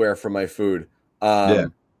anywhere for my food,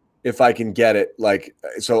 if I can get it. Like,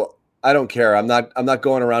 so I don't care. I'm not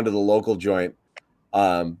going around to the local joint.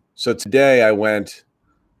 So today I went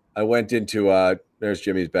into there's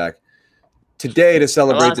Jimmy's back. Today to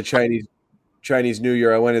celebrate the Chinese New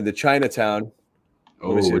Year, I went into Chinatown.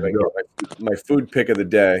 Let me see if I can get my food pick of the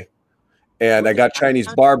day, and I got Chinese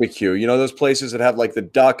barbecue. You know those places that have like the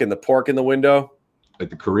duck and the pork in the window. Like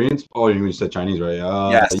the Koreans? Oh, you said Chinese, right?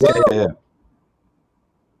 Yes. Yeah.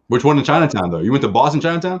 Which one in Chinatown, though? You went to Boston,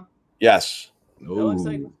 Chinatown? Yes. looks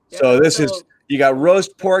like- Ooh. yeah, So this so- is you got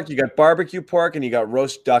roast pork, you got barbecue pork, and you got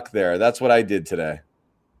roast duck there. That's what I did today.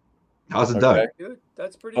 How's it Okay. done? Dude,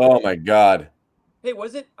 that's pretty Oh good. my god. Hey,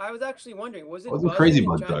 was it? I was actually wondering, was it Wasn't buzzing crazy in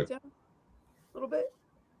about Doug. Chinatown? A little bit.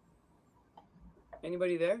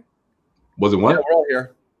 Anybody there? Was it Yeah, one? we're all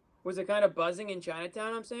here. Was it kind of buzzing in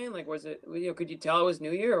Chinatown? I'm saying, like, was it? Could you tell it was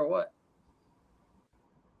New Year or what?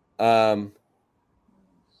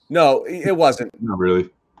 No, it wasn't. Not really.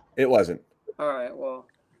 It wasn't. All right. Well,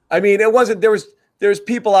 I mean, it wasn't. There's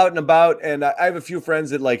people out and about, and I have a few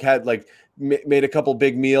friends that like had like made a couple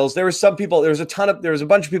big meals. There was some people. There was a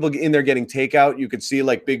bunch of people in there getting takeout. You could see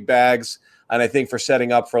like big bags, and I think for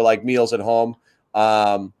setting up for like meals at home.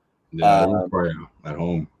 Yeah, at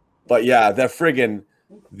home. But yeah, that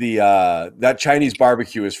Chinese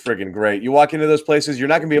barbecue is friggin' great. You walk into those places, you're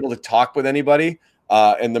not gonna be able to talk with anybody,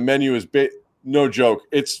 and the menu is no joke.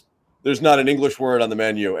 There's not an English word on the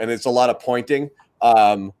menu, and it's a lot of pointing.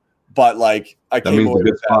 But like I That came means a away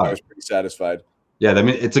good with that, spot. I was pretty satisfied. Yeah, I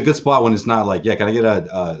mean it's a good spot when it's not like, yeah, can I get a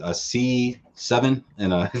C7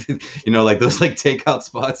 and like those like takeout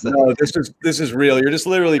spots? No, this is real. You're just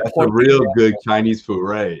literally That's a pointing real at good animals. Chinese food,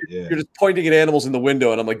 right? Yeah. You're just pointing at animals in the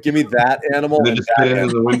window, and I'm like, give me that animal. And then And just that sit in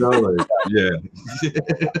animal. the window, like, yeah.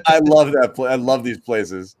 I love that. I love these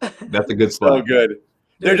places. That's a good So spot. good.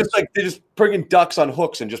 They're just bringing ducks on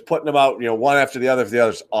hooks and just putting them out, one after the other.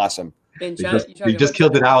 It's awesome. in We China, we just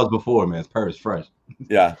killed it hours before, man. It's perfect, fresh.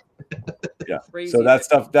 Yeah. Crazy. So that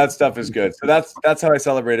stuff is good. So that's how I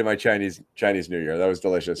celebrated my Chinese New Year. That was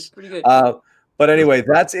delicious. Pretty good. But anyway,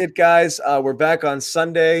 that's it, guys. We're back on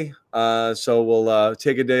Sunday, so we'll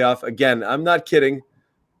take a day off. Again, I'm not kidding.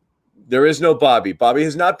 There is no Bobby. Bobby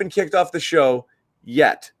has not been kicked off the show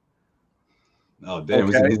yet. Oh, damn.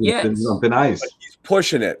 Okay. He's on thin ice. But he's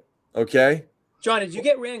pushing it. Okay, John, did you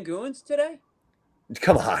get Rangoons today?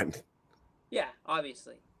 come on. Yeah,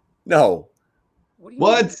 obviously. No, What do you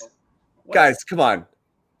What? mean, though? guys, come on.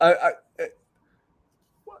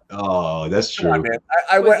 Oh, that's Come on, true. man.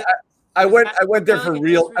 Was I was went there that for like a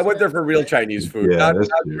real. I went there for real disrespect? Chinese food, Yeah, not that's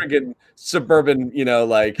true. friggin' suburban.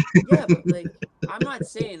 Like Yeah, but like, I'm not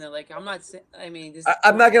saying that. Like, I'm not saying. I mean, this.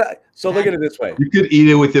 I'm not gonna. So look at it this way. You could eat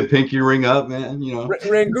it with your pinky ring up, man.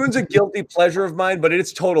 Rangoon's a guilty pleasure of mine, but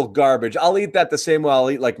it's total garbage. I'll eat that the same way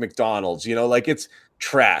I'll eat like McDonald's. Like it's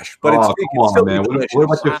trash, but Oh, it come can on, still be man. delicious. What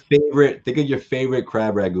about your favorite? Think of your favorite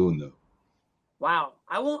crab ragoon, though. Wow.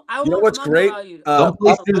 I won't. You know what's I'm not gonna great? allow you- Uh, Some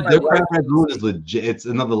places, up- their crab ragoon is legit. It's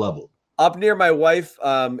another level. Up near my wife,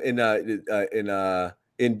 in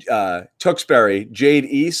Tewksbury, Jade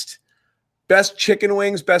East, best chicken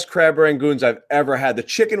wings, best crab rangoons I've ever had. The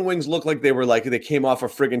chicken wings look like they came off a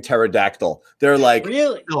friggin' pterodactyl. They're like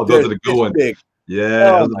Really? Oh, those are the they're good this ones. big.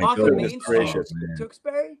 Yeah. Oh those are my the Off good the goodness main ones. street, gracious. man.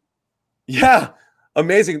 Tewksbury. Yeah,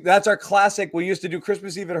 amazing. That's our classic. We used to do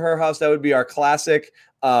Christmas Eve at her house. That would be our classic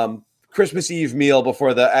Christmas Eve meal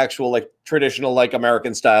before the actual like traditional like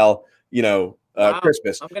American style, Wow.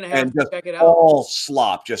 Christmas. I'm gonna have And to just check it out. all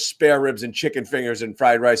slop, just spare ribs and chicken fingers and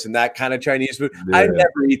fried rice and that kind of Chinese food. I Yeah.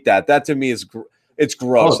 never eat that. That to me is it's Oh,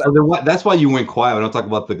 gross. so then that's why you went quiet. I don't talk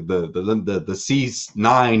about the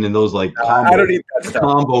C9 and those like I don't eat that stuff.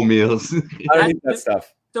 combo meals. I don't eat that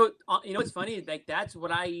stuff. So you know what's funny? Like that's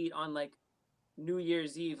what I eat on like New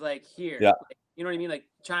Year's Eve, like here. Yeah. Like, you know what I mean? Like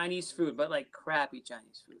Chinese food, but like crappy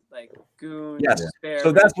Chinese food, like goon. Yes. spare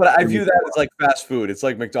So that's ribs. what I view that as like fast food. It's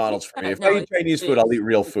like McDonald's for me. If I No, eat Chinese food, I'll eat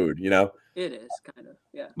real food. It is kind of,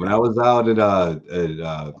 yeah. When I was out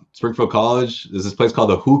at Springfield College, there's this place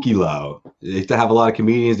called the Hookie Lao. They used to have a lot of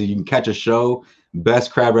comedians that you can catch a show. Best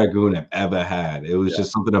crab ragoon I've ever had. It was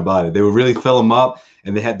just something about it. They would really fill them up,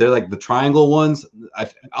 and they're like the triangle ones.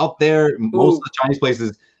 Out there, most of the Chinese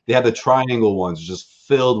places, they have the triangle ones just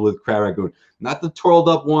filled with crab ragoon. Not the twirled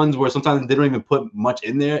up ones where sometimes they don't even put much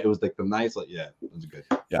in there. It was like the nice, it was good.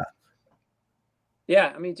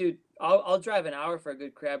 Yeah, I mean, dude, I'll drive an hour for a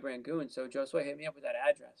good crab rangoon. So Josue, hit me up with that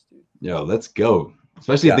address, dude. Yo, let's go.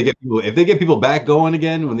 Especially if they get people back going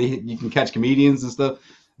again when you can catch comedians and stuff.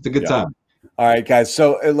 It's a good time. All right, guys.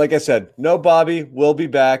 So, like I said, no Bobby. We'll be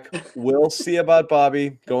back. We'll see about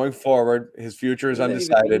Bobby going forward. His future is What does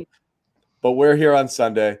that even undecided, mean? but we're here on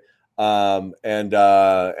Sunday, and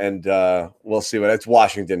we'll see what it's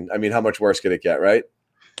Washington. I mean, how much worse could it get, right?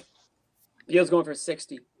 Yale's going for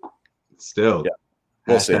 60. Still,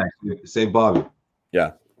 We'll see. Save Bobby.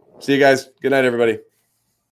 Yeah. See you guys. Good night, everybody.